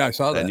 Yeah, I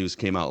saw that. That news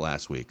came out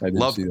last week.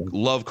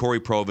 Love Corey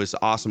Provis.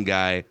 Awesome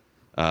guy.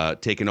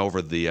 Taking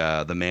over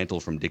the mantle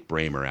from Dick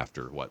Bramer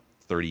after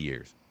 30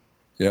 years.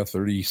 Yeah,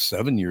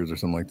 37 years or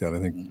something like that. I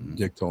think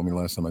Dick told me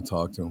last time I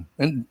talked to him.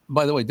 And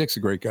by the way, Dick's a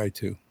great guy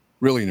too.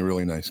 Really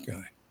nice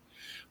guy.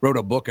 Wrote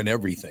a book and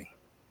everything.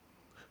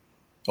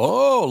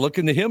 Oh, look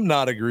into him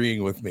not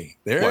agreeing with me.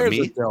 There's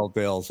a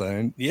telltale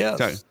sign. Yes.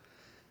 Sorry.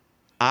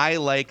 I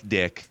like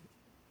Dick.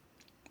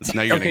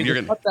 Now you're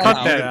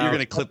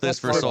gonna clip this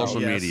for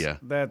social media.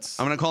 I'm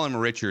gonna call him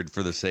Richard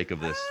for the sake of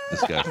this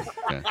discussion.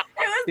 Okay.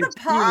 It was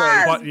the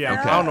pause.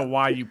 I don't know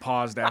why you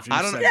paused after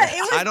you said that.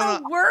 It was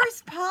the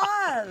worst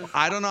pause.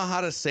 I don't know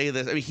how to say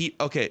this. I mean,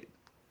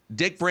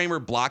 Dick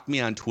Bramer blocked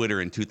me on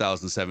Twitter in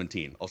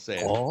 2017. I'll say it.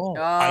 I could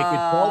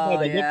tell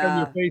by the look on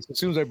your face as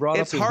soon as I brought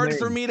up his name. It's hard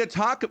for me to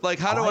talk. Like,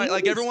 how do I?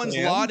 Like, everyone's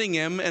lauding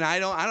him, and I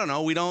don't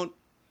know.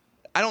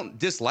 I don't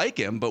dislike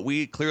him, but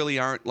we clearly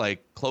aren't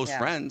like close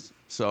friends.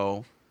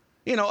 So,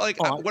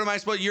 what am I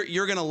supposed?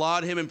 You're gonna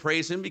laud him and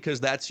praise him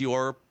because that's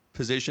your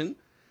position.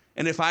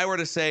 And if I were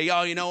to say,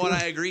 oh, you know what,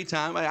 I agree,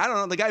 Tom. I don't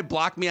know. The guy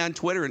blocked me on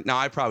Twitter. Now,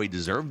 I probably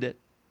deserved it.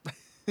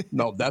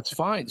 No, that's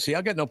fine. See,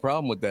 I got no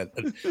problem with that.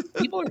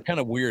 People are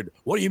kind of weird.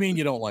 What do you mean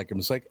you don't like him?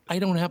 It's like, I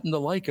don't happen to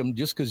like him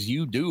just because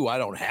you do. I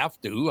don't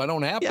have to. I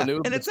don't happen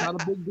to. And it's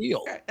not a big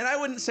deal. And I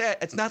wouldn't say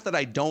it's not that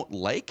I don't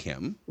like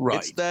him. Right.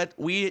 It's that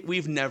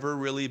we've never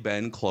really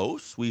been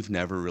close. We've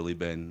never really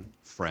been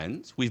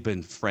friends. We've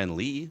been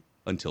friendly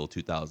until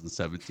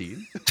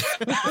 2017.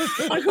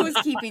 Who's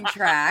keeping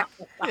track?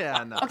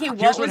 Yeah, no. Okay,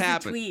 what was the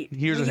tweet?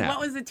 What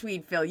was the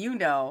tweet, Phil? You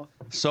know.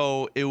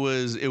 So it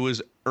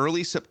was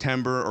early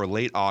September or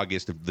late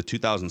August of the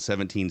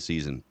 2017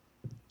 season,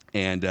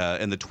 and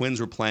the Twins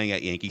were playing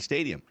at Yankee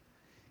Stadium,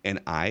 and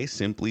I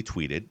simply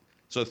tweeted.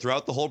 So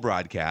throughout the whole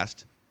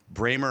broadcast,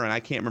 Bramer and I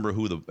can't remember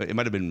it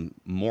might have been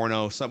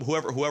Morneau,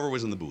 whoever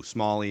was in the booth,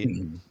 Smalley.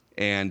 Mm-hmm.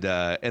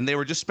 And they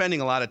were just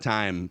spending a lot of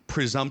time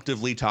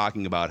presumptively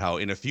talking about how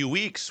in a few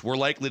weeks we're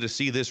likely to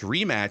see this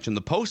rematch in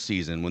the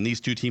postseason when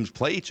these two teams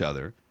play each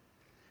other.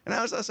 And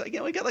I was like,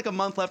 we got like a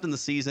month left in the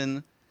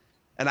season.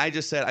 And I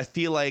just said, I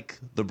feel like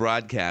the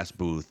broadcast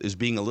booth is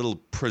being a little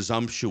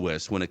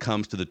presumptuous when it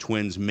comes to the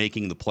Twins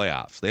making the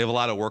playoffs. They have a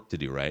lot of work to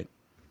do, right?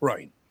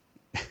 Right.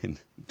 And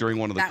during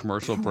one of the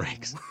commercial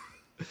breaks,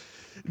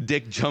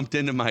 Dick jumped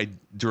into my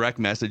direct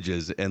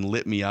messages and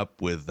lit me up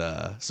with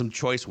some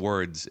choice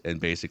words and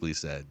basically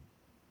said,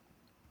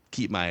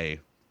 keep my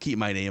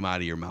name out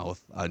of your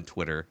mouth on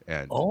Twitter.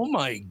 And oh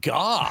my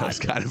God, that's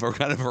kind of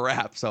a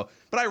wrap. So,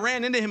 but I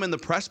ran into him in the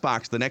press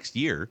box the next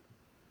year,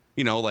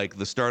 like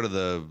the start of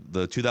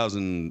the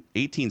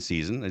 2018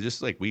 season. I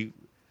just like, we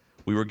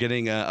were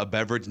getting a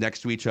beverage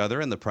next to each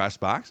other in the press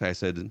box. I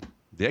said,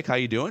 Dick, how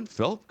you doing?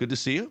 Phil, good to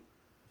see you.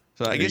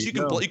 So I guess you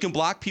can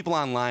block people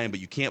online, but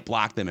you can't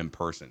block them in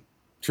person.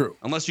 True.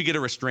 Unless you get a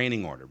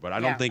restraining order, but I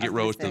don't think it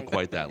rose to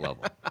quite that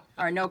level.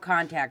 Or no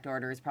contact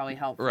order is probably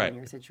helpful in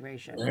your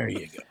situation. There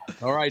you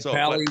go. All right, so,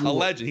 Pally. A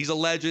legend. He's a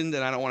legend,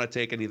 and I don't want to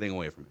take anything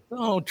away from him.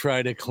 Don't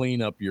try to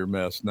clean up your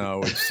mess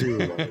now. It's too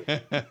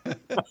late.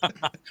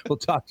 We'll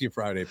talk to you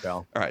Friday,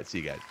 pal. All right, see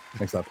you guys.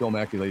 Next up, Phil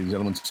Mackey, ladies and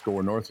gentlemen,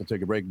 Score North. We'll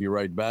take a break and be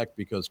right back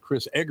because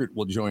Chris Eggert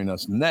will join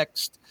us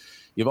next.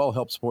 You've all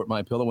helped support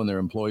MyPillow and their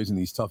employees in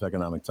these tough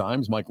economic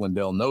times. Mike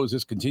Lindell knows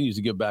this, continues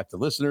to give back to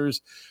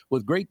listeners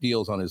with great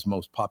deals on his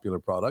most popular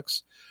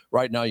products.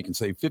 Right now, you can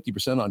save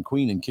 50% on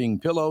Queen and King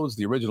pillows,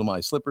 the original My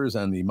Slippers,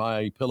 and the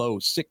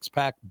MyPillow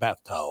 6-pack bath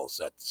towel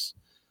sets.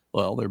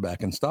 Well, they're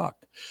back in stock.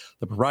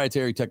 The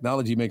proprietary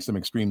technology makes them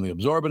extremely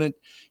absorbent,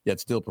 yet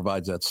still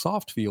provides that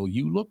soft feel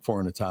you look for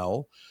in a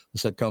towel. The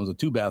set comes with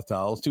 2 bath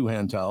towels, 2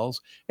 hand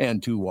towels,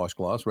 and 2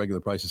 washcloths.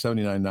 Regular price is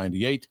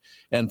 $79.98.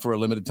 And for a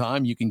limited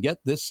time, you can get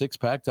this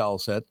 6-pack towel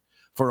set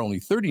for only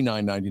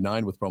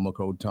 $39.99 with promo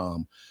code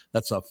TOM.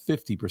 That's a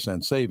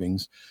 50%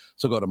 savings.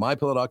 So go to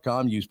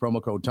MyPillow.com, use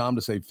promo code TOM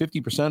to save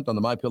 50% on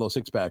the MyPillow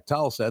 6-pack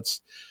towel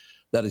sets.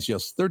 That is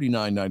just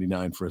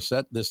 $39.99 for a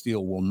set. This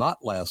deal will not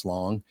last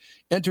long.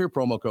 Enter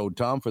promo code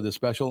TOM for this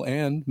special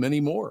and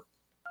many more.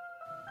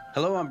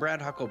 Hello, I'm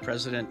Brad Huckle,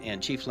 President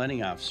and Chief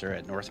Lending Officer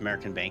at North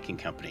American Banking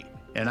Company.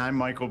 And I'm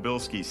Michael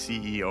Bilski,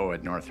 CEO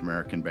at North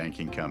American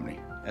Banking Company.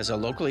 As a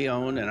locally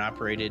owned and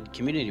operated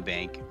community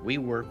bank, we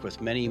work with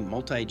many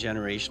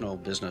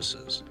multi-generational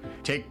businesses.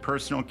 Take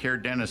Personal Care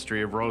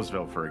Dentistry of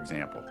Roseville, for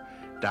example.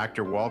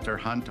 Dr. Walter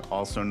Hunt,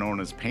 also known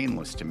as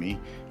Painless to me,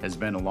 has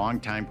been a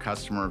longtime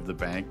customer of the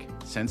bank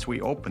since we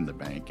opened the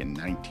bank in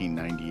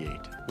 1998.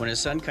 When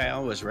his son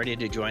Kyle was ready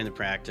to join the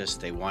practice,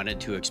 they wanted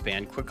to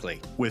expand quickly.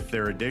 With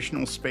their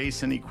additional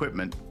space and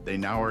equipment, they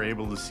now are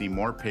able to see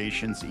more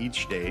patients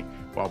each day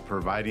while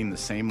providing the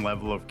same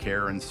level of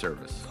care and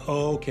service.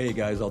 Okay,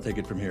 guys, I'll take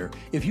it from here.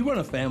 If you run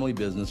a family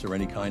business or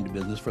any kind of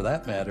business for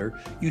that matter,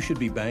 you should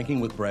be banking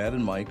with Brad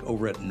and Mike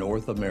over at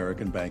North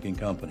American Banking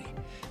Company.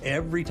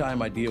 Every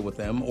time I deal with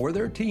them or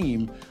their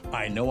team,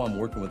 I know I'm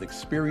working with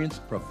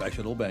experienced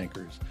professional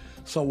bankers.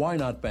 So why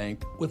not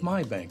bank with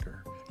my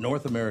banker?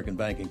 North American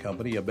Banking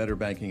Company, a better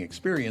banking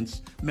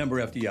experience,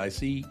 member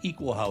FDIC,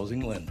 equal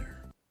housing lender.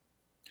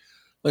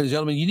 Ladies and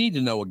gentlemen, you need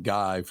to know a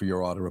guy for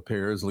your auto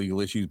repairs,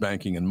 legal issues,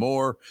 banking, and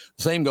more.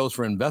 The same goes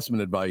for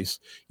investment advice.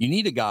 You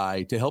need a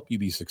guy to help you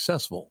be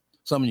successful,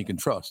 someone you can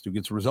trust who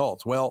gets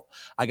results. Well,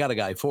 I got a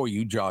guy for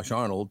you, Josh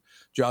Arnold.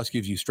 Josh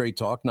gives you straight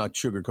talk, not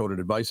sugar-coated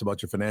advice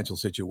about your financial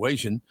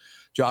situation.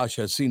 Josh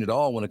has seen it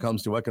all when it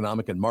comes to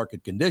economic and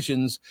market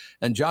conditions,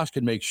 and Josh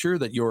can make sure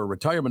that your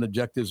retirement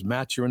objectives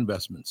match your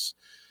investments.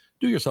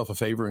 Do yourself a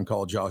favor and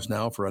call Josh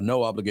now for a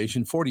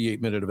no-obligation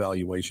 48-minute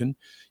evaluation.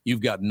 You've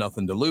got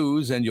nothing to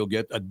lose, and you'll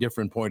get a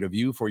different point of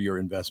view for your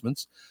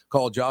investments.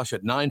 Call Josh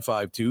at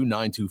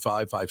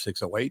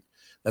 952-925-5608.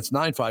 That's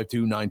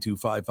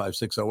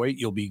 952-925-5608.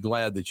 You'll be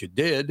glad that you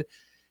did.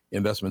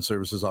 Investment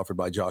services offered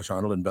by Josh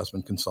Arnold,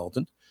 investment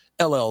consultant.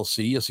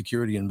 LLC, a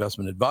security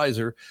investment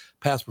advisor.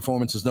 Past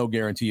performance is no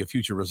guarantee of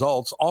future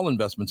results. All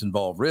investments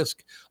involve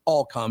risk.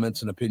 All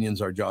comments and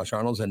opinions are Josh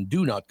Arnold's and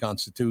do not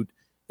constitute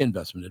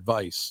investment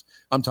advice.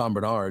 I'm Tom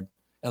Barnard,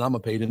 and I'm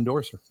a paid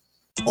endorser.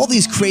 All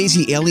these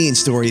crazy alien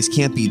stories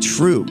can't be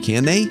true,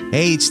 can they?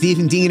 Hey, it's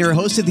Stephen Diener,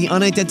 host of the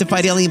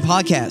Unidentified Alien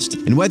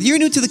Podcast. And whether you're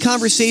new to the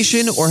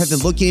conversation or have been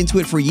looking into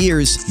it for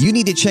years, you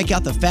need to check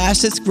out the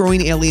fastest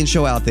growing alien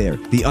show out there,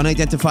 the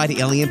Unidentified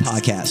Alien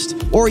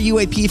Podcast, or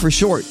UAP for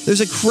short.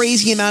 There's a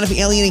crazy amount of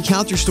alien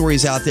encounter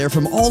stories out there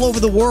from all over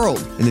the world.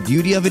 And the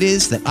beauty of it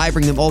is that I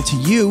bring them all to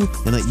you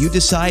and let you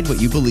decide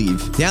what you believe.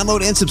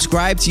 Download and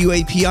subscribe to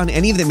UAP on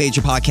any of the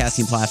major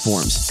podcasting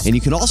platforms. And you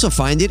can also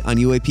find it on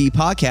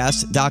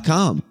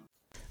UAPpodcast.com.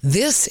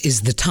 This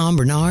is the Tom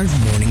Barnard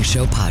Morning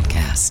Show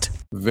podcast.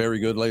 Very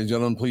good, ladies and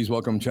gentlemen. Please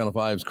welcome Channel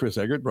 5's Chris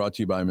Eggert, brought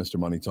to you by Mr.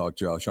 Money Talk,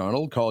 Josh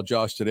Arnold. Call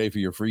Josh today for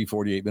your free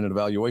 48-minute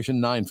evaluation,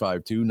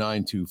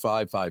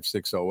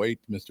 952-925-5608.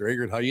 Mr.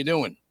 Eggert, how you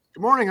doing?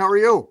 Good morning. How are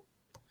you?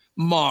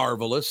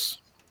 Marvelous.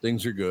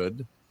 Things are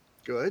good.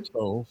 Good.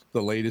 So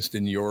the latest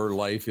in your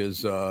life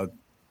is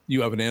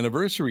you have an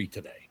anniversary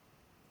today.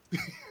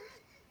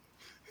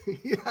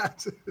 Yeah,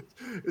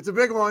 it's a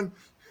big one.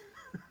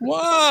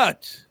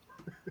 What?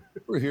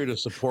 We're here to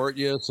support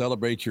you,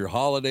 celebrate your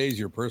holidays,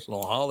 your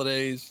personal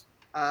holidays.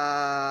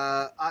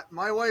 My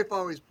wife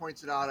always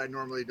points it out. I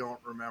normally don't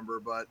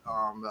remember, but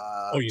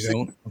oh, you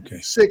don't?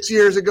 Okay. 6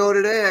 years ago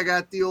today, I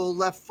got the old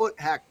left foot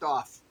hacked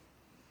off.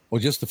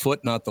 Well, just the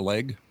foot, not the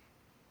leg.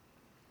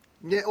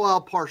 Yeah, well,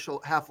 partial,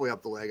 halfway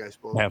up the leg, I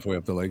suppose. Halfway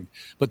up the leg,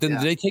 but then do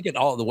they take it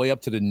all the way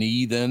up to the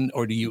knee then,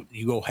 or do you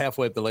go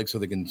halfway up the leg so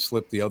they can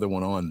slip the other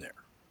one on there?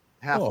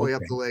 Halfway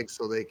up the leg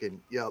so they can.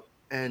 Yep.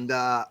 And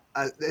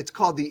it's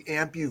called the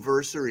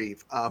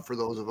ampuversary for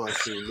those of us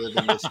who live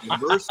in this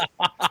universe.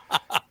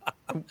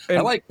 I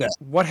like that.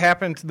 What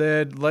happened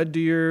that led to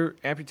your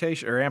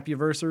amputation or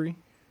ampuversary?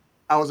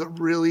 I was a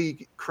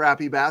really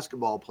crappy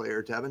basketball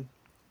player, Tevin.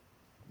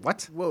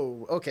 What?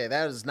 Whoa. Okay,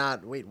 that is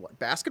not. Wait, what?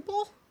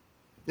 Basketball?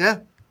 Yeah.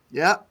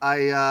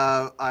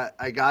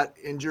 I got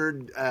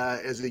injured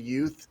as a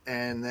youth,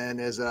 and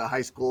then as a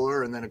high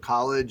schooler, and then a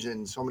college,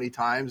 and so many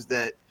times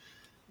that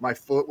my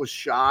foot was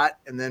shot,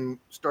 and then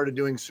started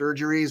doing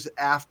surgeries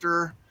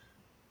after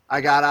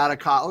I got out of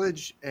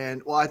college.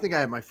 And well, I think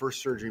I had my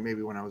first surgery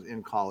maybe when I was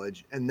in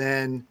college, and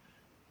then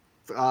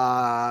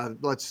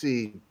let's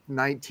see,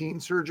 19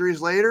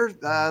 surgeries later,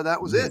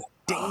 that was it.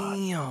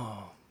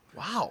 Damn.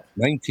 Wow.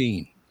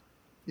 19.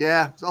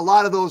 Yeah, a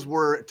lot of those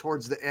were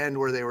towards the end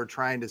where they were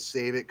trying to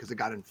save it because it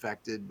got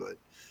infected. But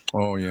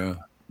oh yeah,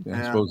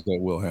 I suppose that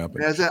will happen.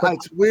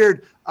 It's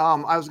weird.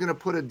 I was gonna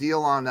put a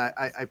deal on that.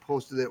 I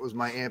posted it was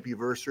my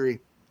ampuversary,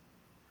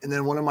 and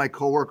then one of my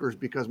coworkers,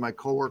 because my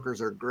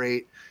coworkers are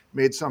great,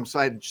 made some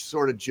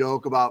sort of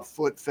joke about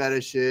foot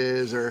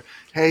fetishes or,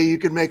 hey, you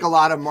could make a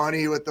lot of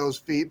money with those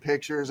feet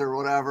pictures or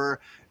whatever.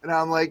 And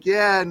I'm like,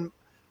 yeah, and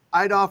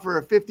I'd offer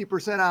a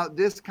 50% out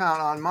discount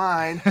on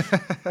mine.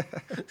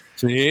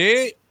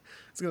 See? I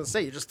was gonna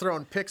say, you're just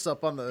throwing pics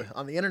up on the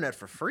internet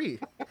for free.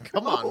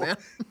 Come on, man.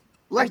 I'd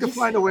like to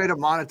find a way to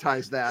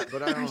monetize that,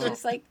 but I don't know.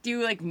 Just like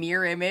do like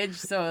mirror image,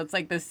 so it's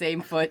like the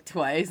same foot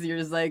twice. You're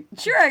just like,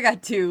 sure, I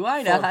got two.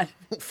 Why not?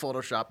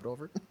 Photoshop it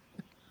over.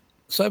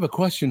 So I have a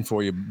question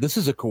for you. This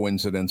is a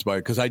coincidence,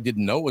 because I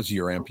didn't know it was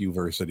your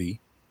ampuversary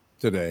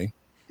today.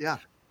 Yeah.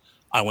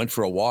 I went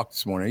for a walk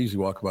this morning. I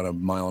usually walk about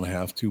 1.5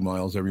 miles, 2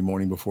 miles every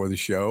morning before the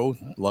show.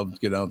 Love to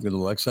get out and get a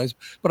little exercise.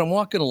 But I'm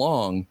walking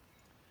along,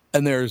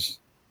 and there's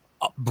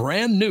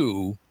brand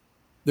new.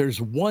 There's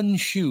one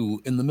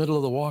shoe in the middle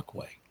of the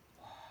walkway.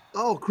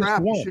 Oh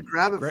crap! You should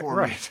grab it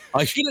for me.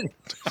 I should have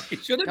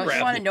Don't grabbed it.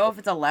 you want to know if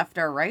it's a left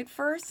or right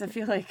first? I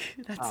feel like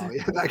that's.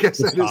 I guess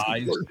that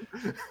is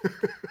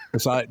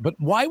important. But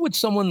why would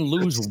someone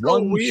lose That's so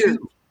one weird.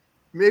 shoe?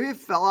 Maybe it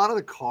fell out of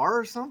the car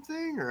or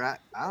something, or I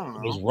don't know.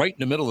 It was right in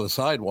the middle of the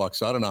sidewalk,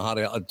 so I don't know how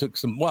to. It took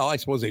some. Well, I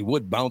suppose they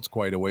would bounce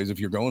quite a ways if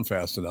you're going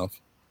fast enough.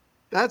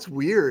 That's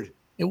weird.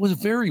 It was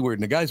very weird.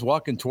 And the guy's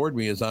walking toward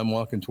me as I'm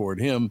walking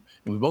toward him,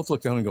 and we both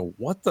look down and go,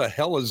 "What the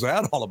hell is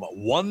that all about?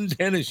 One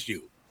tennis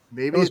shoe?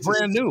 Maybe it's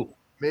brand new.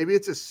 Maybe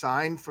it's a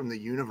sign from the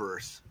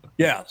universe."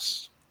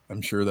 Yes, I'm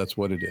sure that's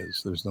what it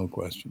is. There's no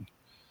question.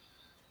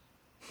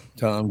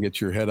 Tom, get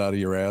your head out of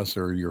your ass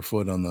or your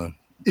foot on the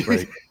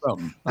brake.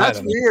 That's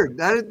weird.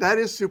 That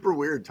is super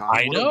weird, Tom.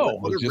 I know.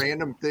 What a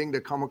random thing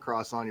to come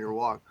across on your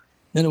walk.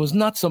 And it was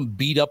not some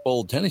beat up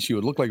old tennis shoe.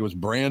 It looked like it was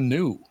brand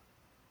new.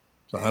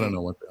 So I don't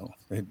know what the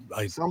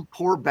hell. Some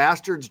poor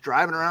bastards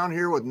driving around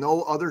here with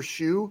no other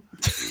shoe.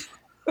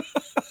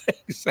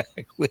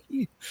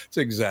 Exactly. That's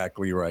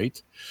exactly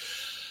right.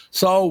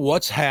 So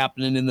what's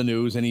happening in the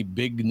news? Any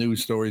big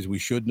news stories we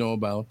should know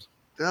about?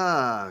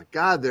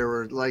 God, there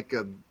were like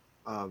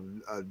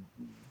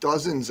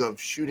dozens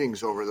of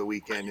shootings over the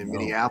weekend in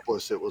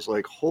Minneapolis. It was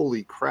like,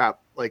 holy crap.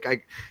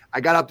 Like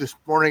I got up this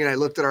morning and I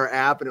looked at our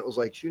app and it was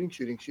like shooting.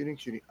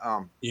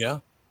 Yeah.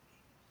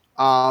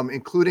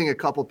 Including a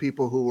couple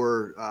people who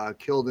were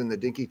killed in the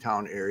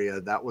Dinkytown area.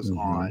 That was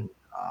on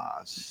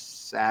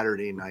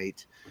Saturday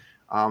night.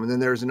 And then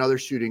there was another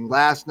shooting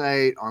last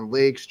night on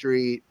Lake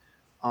Street.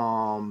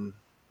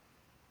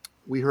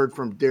 We heard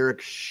from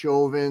Derek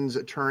Chauvin's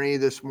attorney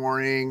this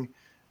morning.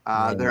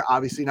 They're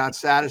obviously not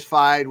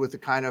satisfied with the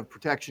kind of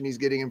protection he's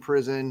getting in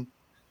prison.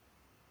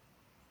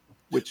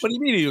 What do you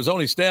mean? He was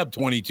only stabbed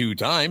 22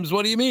 times.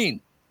 What do you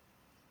mean?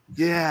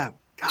 Yeah.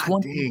 God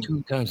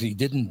 22 times. He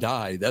didn't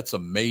die. That's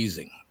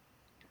amazing.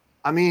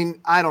 I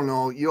mean, I don't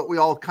know. We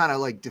all kind of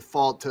like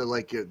default to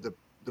like the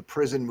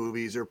prison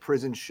movies or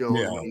prison shows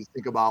when you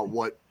think about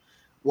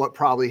what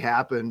probably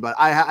happened. But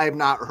I have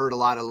not heard a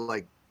lot of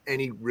like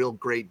any real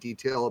great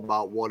detail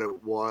about what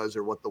it was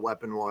or what the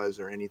weapon was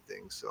or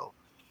anything. So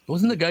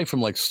wasn't the guy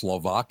from like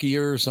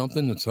Slovakia or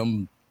something?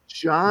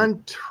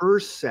 John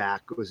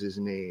Tursak was his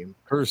name.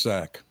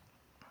 Tursak.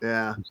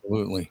 Yeah,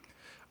 absolutely.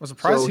 I was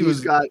surprised he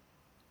was got.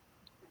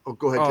 Oh,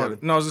 go ahead, Kevin.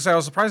 No, I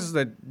was surprised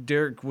that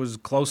Derek was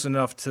close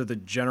enough to the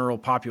general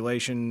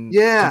population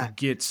to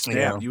get stabbed.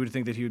 Yeah. You would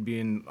think that he would be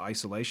in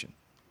isolation.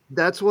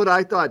 That's what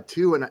I thought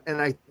too,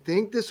 and I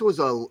think this was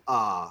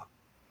I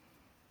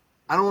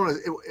don't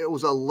want to. It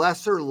was a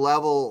lesser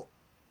level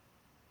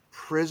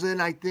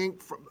prison. I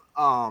think from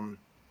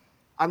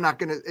I'm not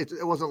gonna.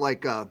 It wasn't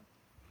like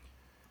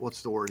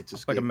what's the word? It's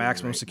just like a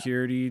maximum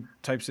security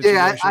type situation.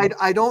 Yeah,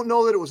 I don't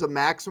know that it was a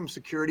maximum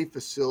security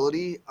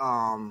facility.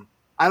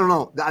 I don't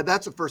know.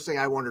 That's the first thing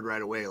I wondered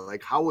right away.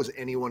 Like, how was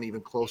anyone even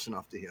close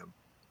enough to him?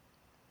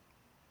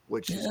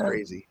 Which is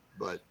crazy.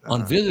 But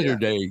on visitor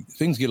day,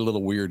 things get a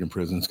little weird in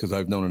prisons because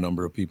I've known a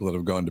number of people that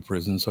have gone to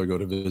prison, so I go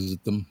to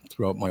visit them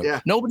throughout my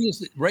life. Nobody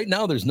is right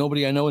now. There's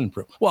nobody I know in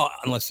prison. Well,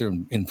 unless they're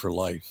in for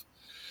life.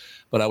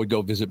 But I would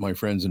go visit my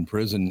friends in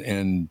prison,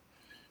 and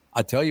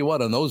I tell you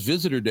what, on those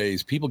visitor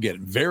days, people get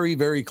very,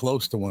 very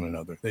close to one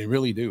another. They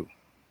really do.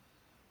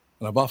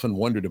 And I've often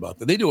wondered about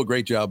that. They do a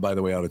great job, by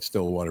the way, out at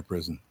Stillwater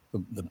Prison.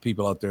 The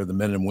people out there, the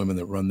men and women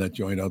that run that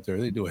joint out there,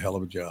 they do a hell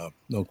of a job.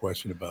 No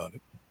question about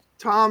it.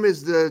 Tom,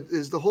 is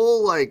the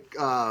whole like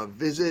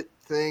visit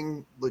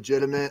thing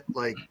legitimate?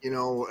 Like,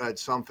 at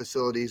some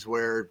facilities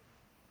where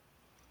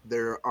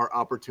there are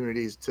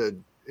opportunities to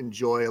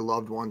enjoy a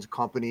loved one's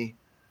company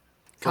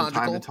from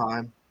time to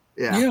time.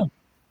 Yeah.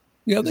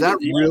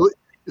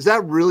 Is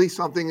that really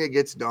something that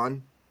gets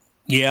done?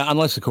 Yeah,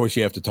 unless of course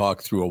you have to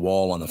talk through a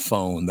wall on a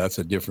phone. That's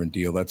a different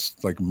deal. That's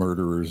like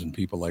murderers and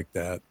people like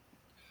that.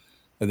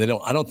 And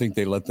I don't think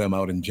they let them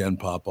out in Gen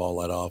Pop all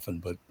that often,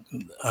 but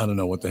I don't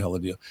know what the hell the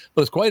deal.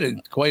 But it's quite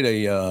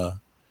a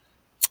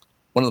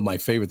one of my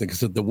favorite things.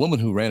 Because the woman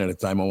who ran it at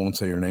the time, I won't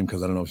say her name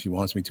because I don't know if she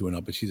wants me to or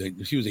not, but she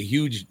was a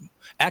huge,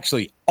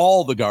 actually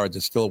all the guards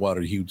at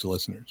Stillwater are huge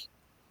listeners.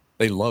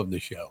 They love the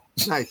show.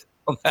 Nice.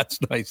 Well, that's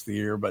nice to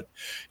hear,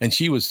 and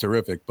she was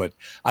terrific, but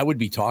I would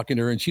be talking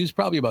to her and she was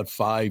probably about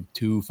 5'2",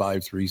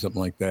 5'3",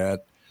 something like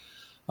that.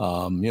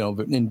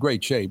 In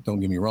great shape,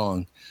 don't get me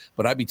wrong,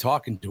 but I'd be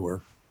talking to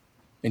her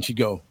and she'd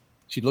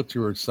look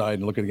to her side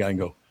and look at the guy and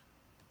go,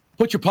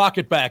 "Put your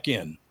pocket back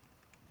in."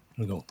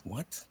 And I go,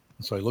 "What?"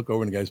 So I look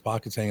over and the guy's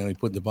pocket's hanging on. He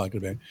put the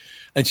pocket back.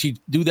 And she'd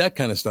do that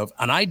kind of stuff.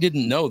 And I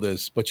didn't know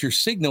this, but you're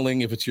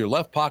signaling if it's your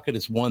left pocket,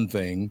 it's one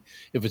thing.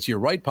 If it's your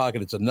right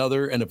pocket, it's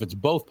another. And if it's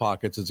both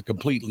pockets, it's a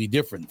completely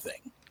different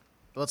thing.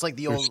 Well, that's like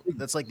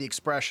that's like the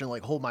expression,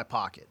 like, hold my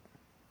pocket.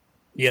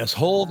 Yes,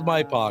 hold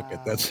my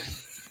pocket.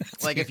 That's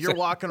like if you're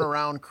walking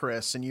around,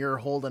 Chris, and you're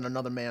holding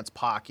another man's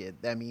pocket,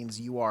 that means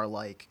you are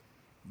like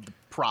the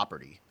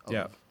property.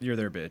 Yeah, you're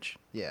their bitch.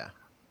 Yeah.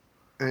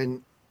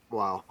 And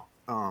wow.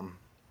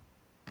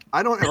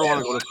 I don't ever want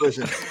to go to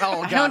prison.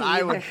 Oh God,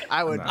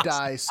 I would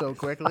die so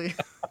quickly.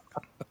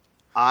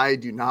 I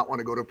do not want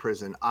to go to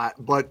prison.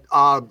 But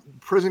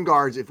prison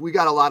guards, if we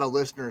got a lot of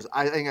listeners,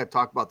 I think I've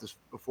talked about this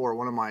before.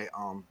 One of my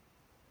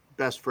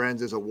best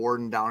friends is a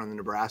warden down in the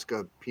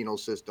Nebraska penal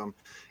system.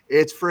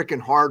 It's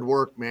freaking hard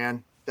work,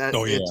 man.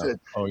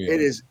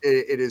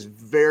 It is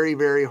very,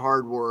 very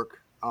hard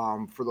work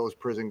for those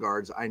prison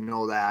guards. I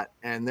know that.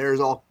 And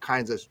there's all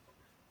kinds of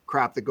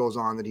crap that goes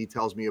on that he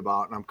tells me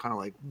about. And I'm kind of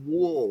like,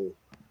 whoa.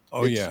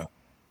 Oh, yeah.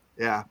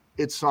 Yeah,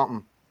 it's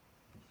something.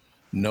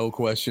 No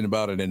question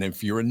about it. And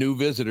if you're a new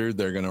visitor,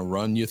 they're going to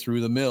run you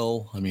through the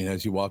mill. I mean,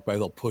 as you walk by,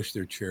 they'll push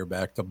their chair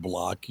back to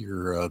block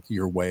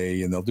your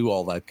way, and they'll do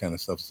all that kind of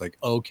stuff. It's like,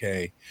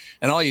 okay.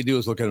 And all you do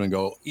is look at them and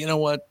go, you know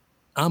what?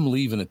 I'm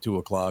leaving at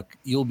 2:00.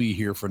 You'll be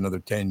here for another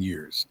 10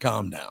 years.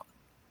 Calm down.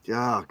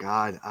 Oh,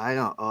 God. I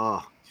don't.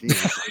 Oh,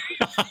 Jesus.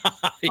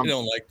 You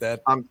don't like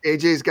that?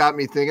 AJ's got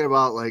me thinking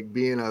about like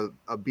being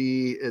a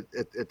bee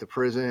at the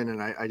prison,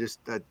 and I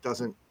just, that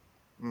doesn't.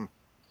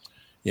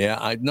 Yeah,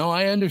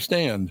 I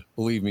understand.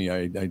 Believe me,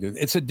 I do.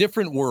 It's a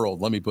different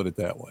world. Let me put it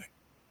that way.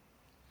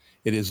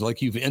 It is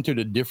like you've entered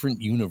a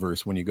different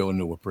universe when you go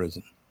into a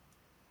prison.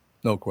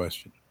 No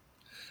question.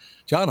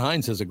 John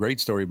Hines has a great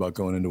story about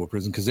going into a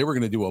prison because they were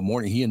going to do a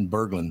morning. He and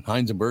Berglund,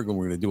 Hines and Berglund,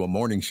 were going to do a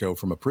morning show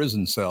from a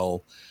prison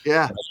cell.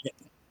 Yeah.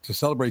 To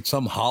celebrate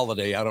some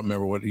holiday. I don't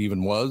remember what it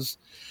even was.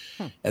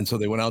 And so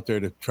they went out there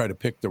to try to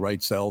pick the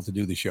right cell to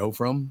do the show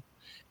from.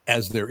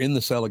 As they're in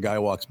the cell, a guy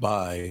walks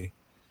by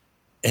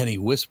and he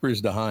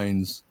whispers to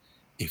Hines,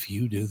 "If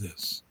you do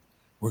this,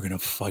 we're going to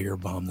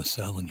firebomb the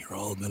cell and you're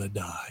all going to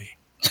die."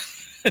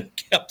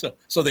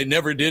 So they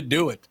never did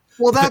do it.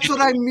 Well, that's what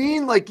I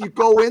mean. Like, you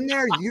go in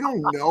there, you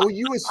don't know.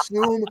 You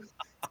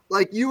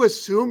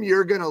assume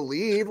you're going to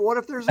leave. What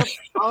if there's a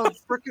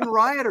freaking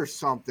riot or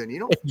something? You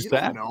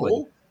don't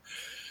know.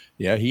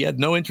 Yeah, he had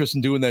no interest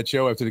in doing that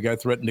show after the guy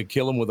threatened to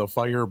kill him with a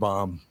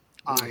firebomb.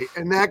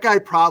 And that guy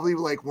probably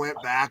like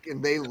went back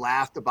and they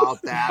laughed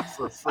about that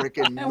for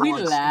freaking months. We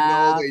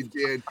laughed. No, they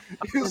did.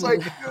 He was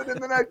like, dude,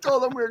 and then I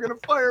told them we were going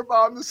to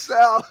firebomb the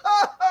cell.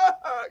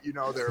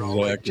 They're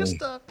all like,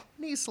 just a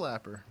knee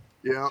slapper.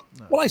 Yeah.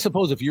 Well, I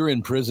suppose if you're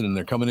in prison and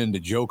they're coming in to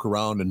joke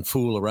around and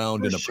fool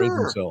around in a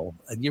prison cell,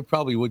 you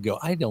probably would go,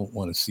 I don't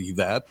want to see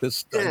that.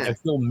 I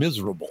feel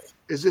miserable.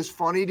 Is this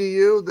funny to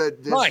you?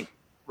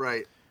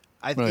 Right.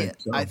 I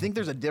think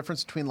there's a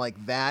difference between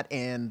like that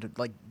and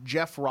like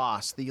Jeff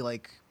Ross, the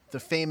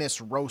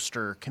famous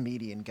roaster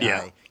comedian guy.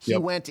 Yeah. He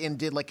went and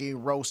did like a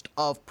roast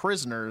of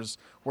prisoners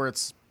where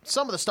it's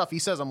some of the stuff he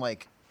says, I'm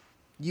like,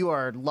 you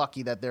are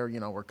lucky that there,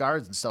 were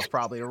guards and stuff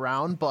probably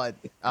around. But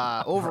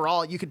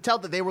overall, you could tell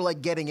that they were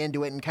like getting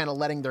into it and kind of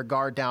letting their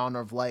guard down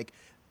of like,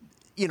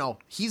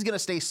 he's going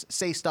to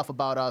say stuff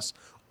about us.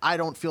 I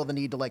don't feel the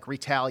need to like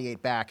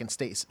retaliate back and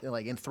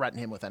and threaten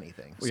him with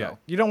anything. Well, yeah,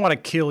 you don't want to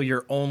kill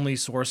your only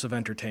source of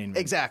entertainment.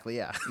 Exactly.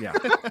 Yeah. Yeah.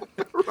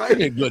 Right.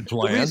 A good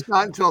plan. At least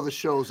not until the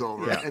show's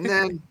over. Yeah. And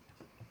then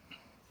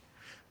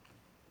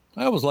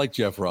I always liked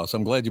Jeff Ross.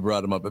 I'm glad you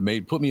brought him up.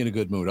 It put me in a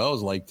good mood. I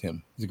always liked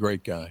him. He's a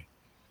great guy.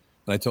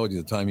 And I told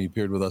you the time he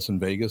appeared with us in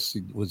Vegas,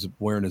 he was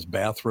wearing his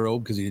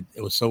bathrobe because it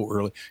was so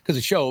early. Because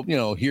the show,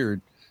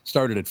 here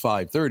started at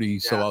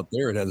 5:30, so out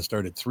there it had to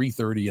start at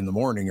 3:30 in the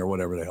morning or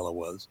whatever the hell it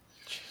was.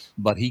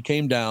 But he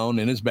came down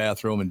in his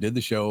bathroom and did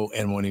the show.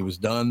 And when he was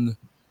done,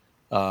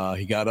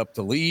 he got up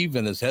to leave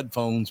and his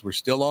headphones were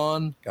still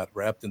on, got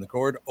wrapped in the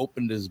cord,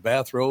 opened his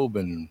bathrobe,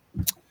 and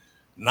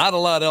not a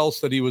lot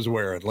else that he was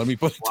wearing. Let me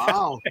put it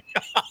that way.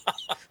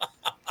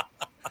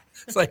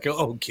 It's like,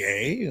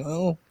 okay,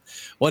 well,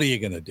 what are you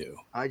going to do?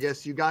 I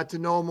guess you got to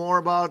know more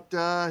about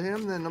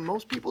him than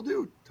most people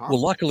do, Tom. Well,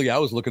 luckily I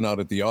was looking out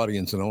at the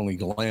audience and only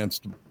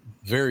glanced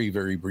very,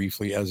 very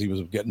briefly as he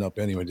was getting up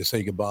anyway to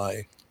say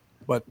goodbye.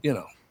 But,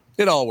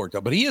 it all worked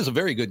out. But he is a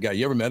very good guy.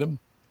 You ever met him?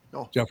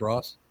 No. Jeff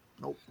Ross?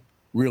 Nope.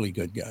 Really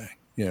good guy.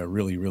 Yeah,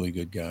 really, really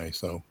good guy.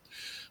 So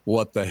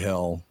what the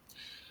hell?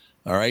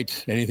 All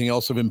right. Anything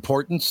else of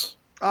importance?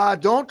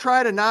 Don't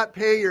try to not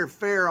pay your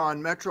fare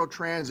on Metro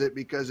Transit,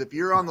 because if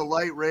you're on the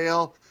light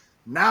rail,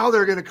 now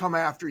they're going to come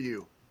after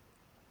you.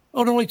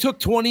 Oh, it only took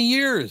 20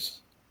 years.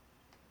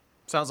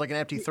 Sounds like an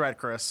empty threat,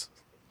 Chris.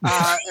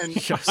 And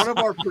one of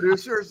our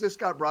producers, this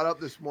got brought up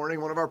this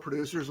morning. One of our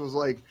producers was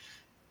like,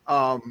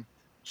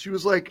 she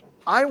was like,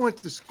 I went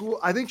to school.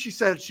 I think she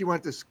said she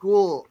went to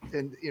school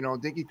in,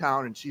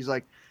 Dinkytown. And she was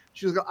like,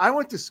 I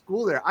went to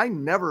school there. I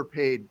never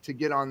paid to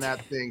get on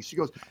that thing. She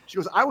goes,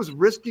 I was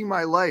risking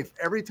my life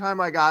every time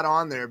I got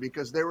on there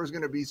because there was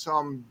going to be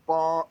some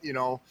bomb,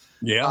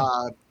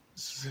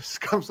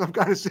 some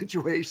kind of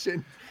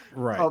situation.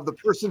 Right. Of the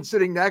person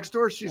sitting next to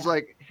her. She's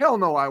like, hell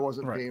no, I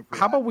wasn't paying for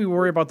How that. about we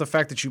worry about the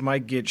fact that you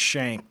might get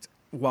shanked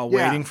while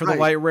waiting for the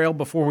light rail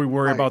before we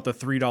worry about the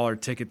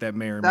 $3 ticket that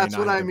may or may not. That's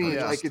what I mean.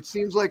 Like, it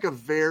seems like a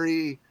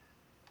very,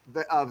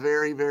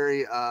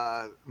 very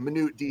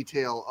minute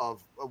detail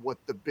of what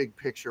the big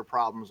picture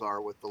problems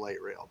are with the light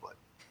rail. But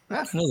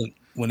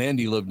when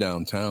Andy lived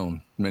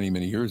downtown many,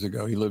 many years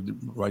ago, he lived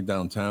right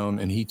downtown,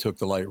 and he took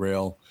the light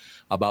rail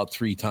about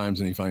 3 times,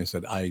 and he finally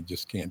said, I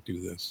just can't do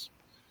this.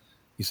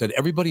 He said,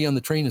 everybody on the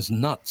train is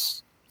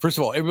nuts. First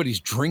of all, everybody's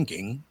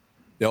drinking.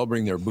 They all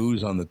bring their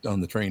booze on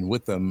the train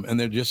with them. And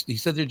he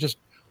said they're just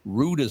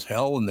rude as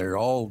hell. And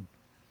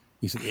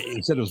he said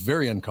it was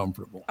very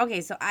uncomfortable.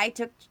 Okay. So I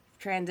took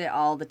transit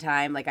all the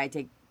time. Like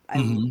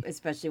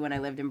especially when I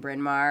lived in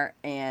Bryn Mawr.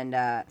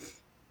 And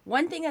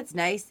one thing that's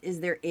nice is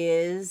there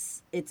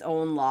is its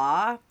own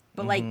law,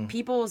 but like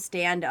people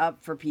stand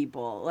up for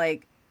people.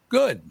 Like,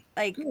 good.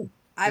 Like, good.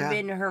 I've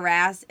been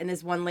harassed, and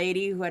this one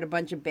lady who had a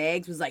bunch of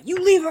bags was like, you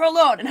leave her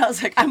alone. And I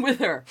was like, I'm with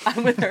her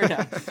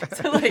now.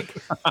 So, like,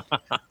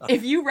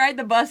 if you ride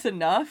the bus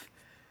enough,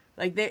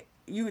 like, it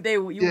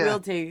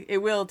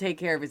will take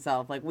care of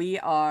itself. Like, we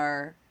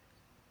are,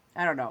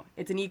 I don't know.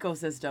 It's an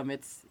ecosystem.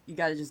 You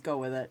got to just go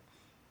with it.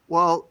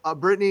 Well,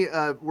 Brittany,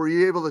 were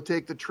you able to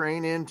take the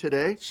train in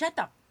today? Shut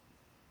up.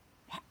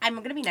 I'm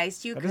going to be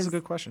nice to you. That is a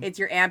good question. It's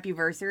your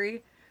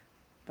ampiversary,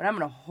 but I'm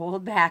going to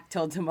hold back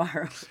till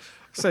tomorrow.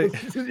 Say,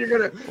 you're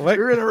gonna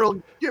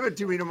give it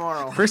to me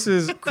tomorrow.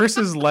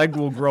 Chris's leg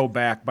will grow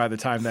back by the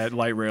time that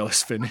light rail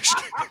is finished.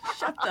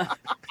 Shut up.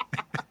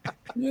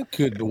 It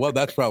could. Well,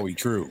 that's probably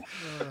true.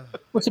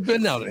 What's it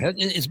been now?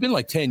 It's been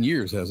like 10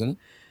 years, hasn't it?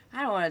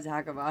 I don't want to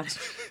talk about it.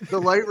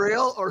 The light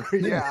rail, or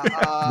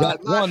that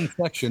one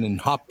section in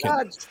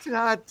Hopkins.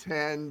 Not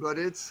 10, but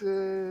it's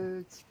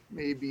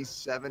maybe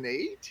 7,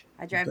 8.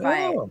 I drive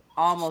by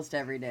almost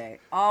every day,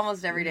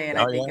 and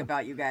I think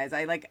about you guys.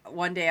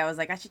 One day I was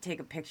like, I should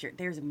take a picture.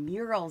 There's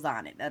murals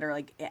on it that are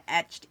like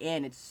etched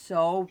in. It's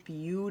so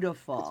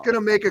beautiful. It's gonna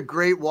make a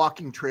great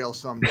walking trail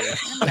someday.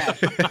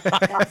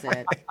 That's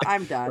it.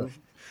 I'm done.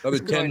 Another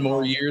 10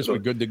 more years, we're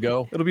good to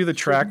go. It'll be the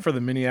track for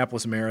the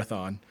Minneapolis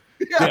Marathon.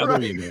 Yeah,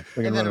 there you go.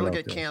 And then it'll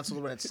get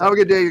canceled when it's. Have a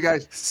good day, you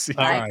guys.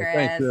 Bye, all right,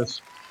 thanks,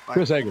 Chris.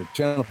 Chris Eggert,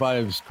 Channel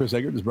 5's Chris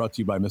Eggert is brought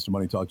to you by Mr.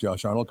 Money Talk,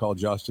 Josh Arnold. Call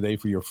Josh today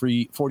for your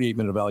free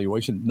 48-minute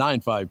evaluation,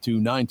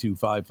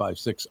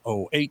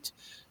 952-925-5608.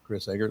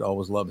 Chris Eggert,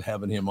 always loved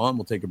having him on.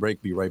 We'll take a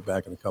break, be right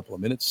back in a couple of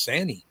minutes.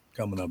 Sandy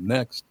coming up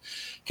next.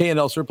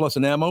 K&L Surplus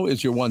and Ammo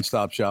is your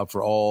one-stop shop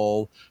for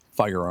all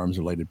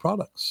firearms-related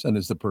products and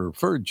is the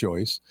preferred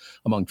choice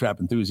among trap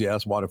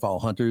enthusiasts, waterfowl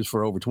hunters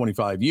for over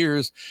 25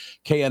 years.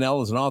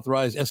 K&L is an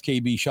authorized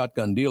SKB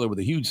shotgun dealer with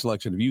a huge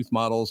selection of youth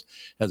models,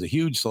 has a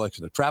huge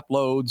selection of trap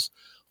loads.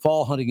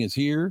 Fall hunting is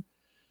here,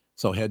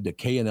 so head to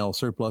K&L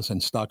Surplus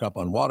and stock up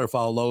on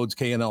waterfowl loads.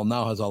 K&L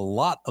now has a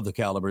lot of the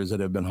calibers that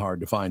have been hard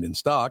to find in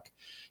stock.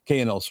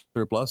 K&L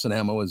Surplus and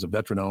Ammo is a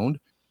veteran-owned,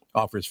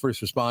 offers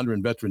first responder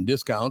and veteran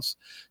discounts.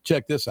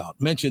 Check this out.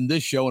 Mention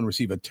this show and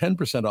receive a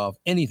 10% off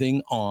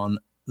anything on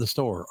the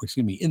store,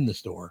 in the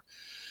store.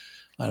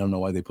 I don't know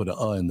why they put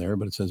an in there,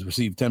 but it says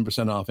receive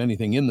 10% off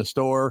anything in the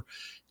store.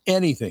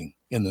 Anything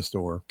in the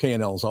store.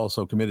 K&L is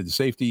also committed to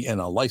safety and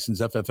a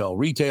licensed FFL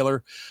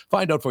retailer.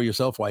 Find out for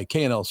yourself why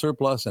K&L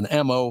Surplus and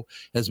Ammo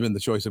has been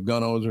the choice of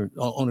gun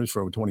owners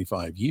for over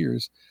 25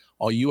 years.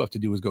 All you have to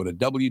do is go to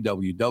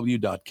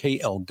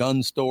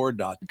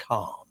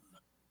www.klgunstore.com.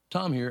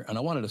 Tom here, and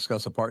I want to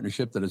discuss a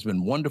partnership that has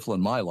been wonderful in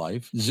my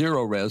life,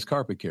 Zero Res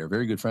Carpet Care.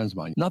 Very good friends of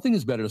mine. Nothing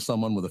is better to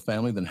someone with a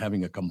family than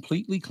having a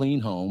completely clean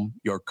home.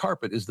 Your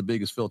carpet is the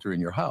biggest filter in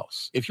your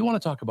house. If you want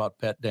to talk about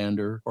pet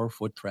dander or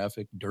foot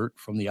traffic, dirt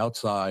from the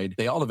outside,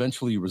 they all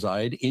eventually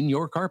reside in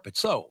your carpet.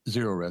 So,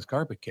 Zero Res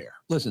Carpet Care.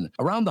 Listen,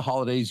 around the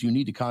holidays, you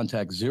need to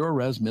contact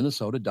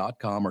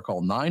ZeroResMinnesota.com or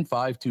call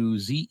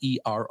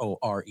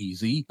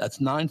 952-ZEROREZ. That's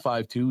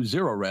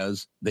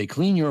 952-ZERO-RES. They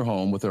clean your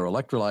home with their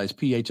electrolyzed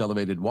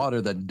pH-elevated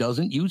water that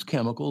doesn't use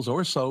chemicals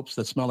or soaps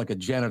that smell like a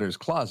janitor's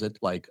closet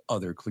like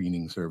other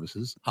cleaning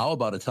services. How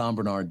about a Tom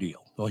Barnard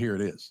deal? Well, here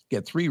it is.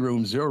 Get 3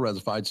 rooms, 0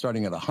 resified,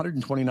 starting at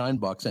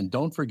 $129, and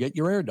don't forget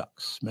your air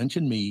ducts.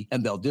 Mention me,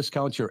 and they'll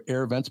discount your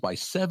air vents by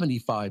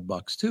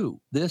 $75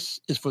 too. This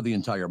is for the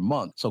entire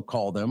month, so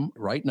call them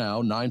right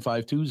now,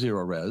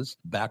 9520-RES,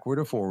 backward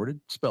or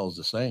forwarded, spells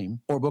the same,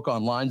 or book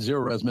online,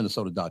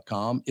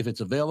 0resminnesota.com. If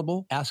it's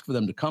available, ask for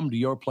them to come to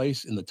your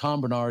place in the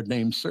Tom Barnard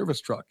named service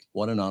truck.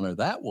 What an honor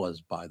that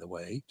was, by the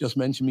way. Just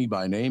mention me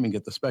by name and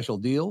get the special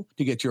deal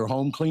to get your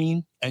home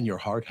clean and your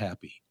heart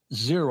happy.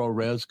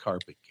 0Res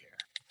Carpet Care.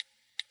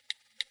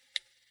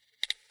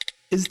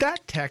 Is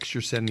that text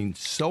you're sending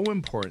so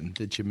important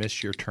that you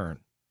missed your turn?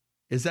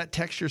 Is that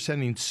text you're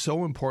sending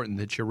so important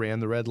that you ran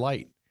the red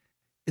light?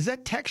 Is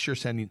that text you're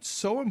sending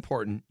so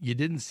important you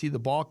didn't see the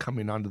ball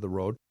coming onto the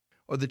road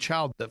or the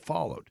child that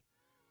followed?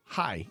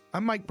 Hi,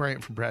 I'm Mike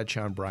Bryant from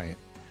Bradshaw & Bryant.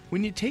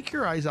 When you take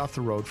your eyes off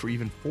the road for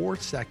even 4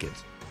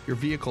 seconds, your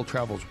vehicle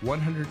travels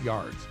 100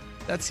 yards.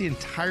 That's the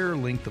entire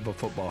length of a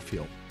football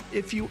field.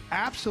 If you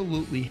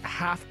absolutely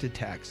have to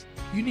text,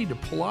 you need to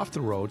pull off the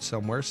road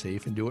somewhere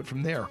safe and do it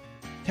from there.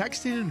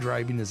 Texting and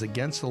driving is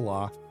against the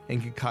law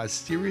and can cause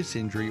serious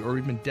injury or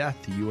even death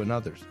to you and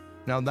others.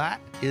 Now that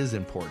is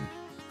important.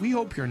 We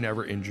hope you're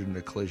never injured in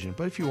a collision,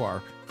 but if you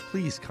are,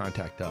 please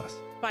contact us.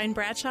 Find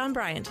Bradshaw &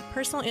 Bryant,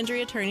 personal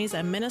injury attorneys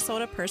at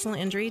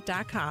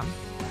minnesotapersonalinjury.com.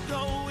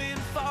 Going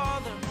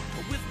farther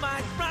with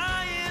Mike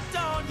Bryant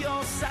on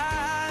your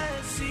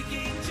side,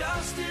 seeking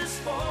justice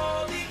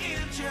for the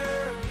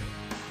injured.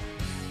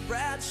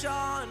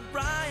 Bradshaw &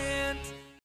 Bryant.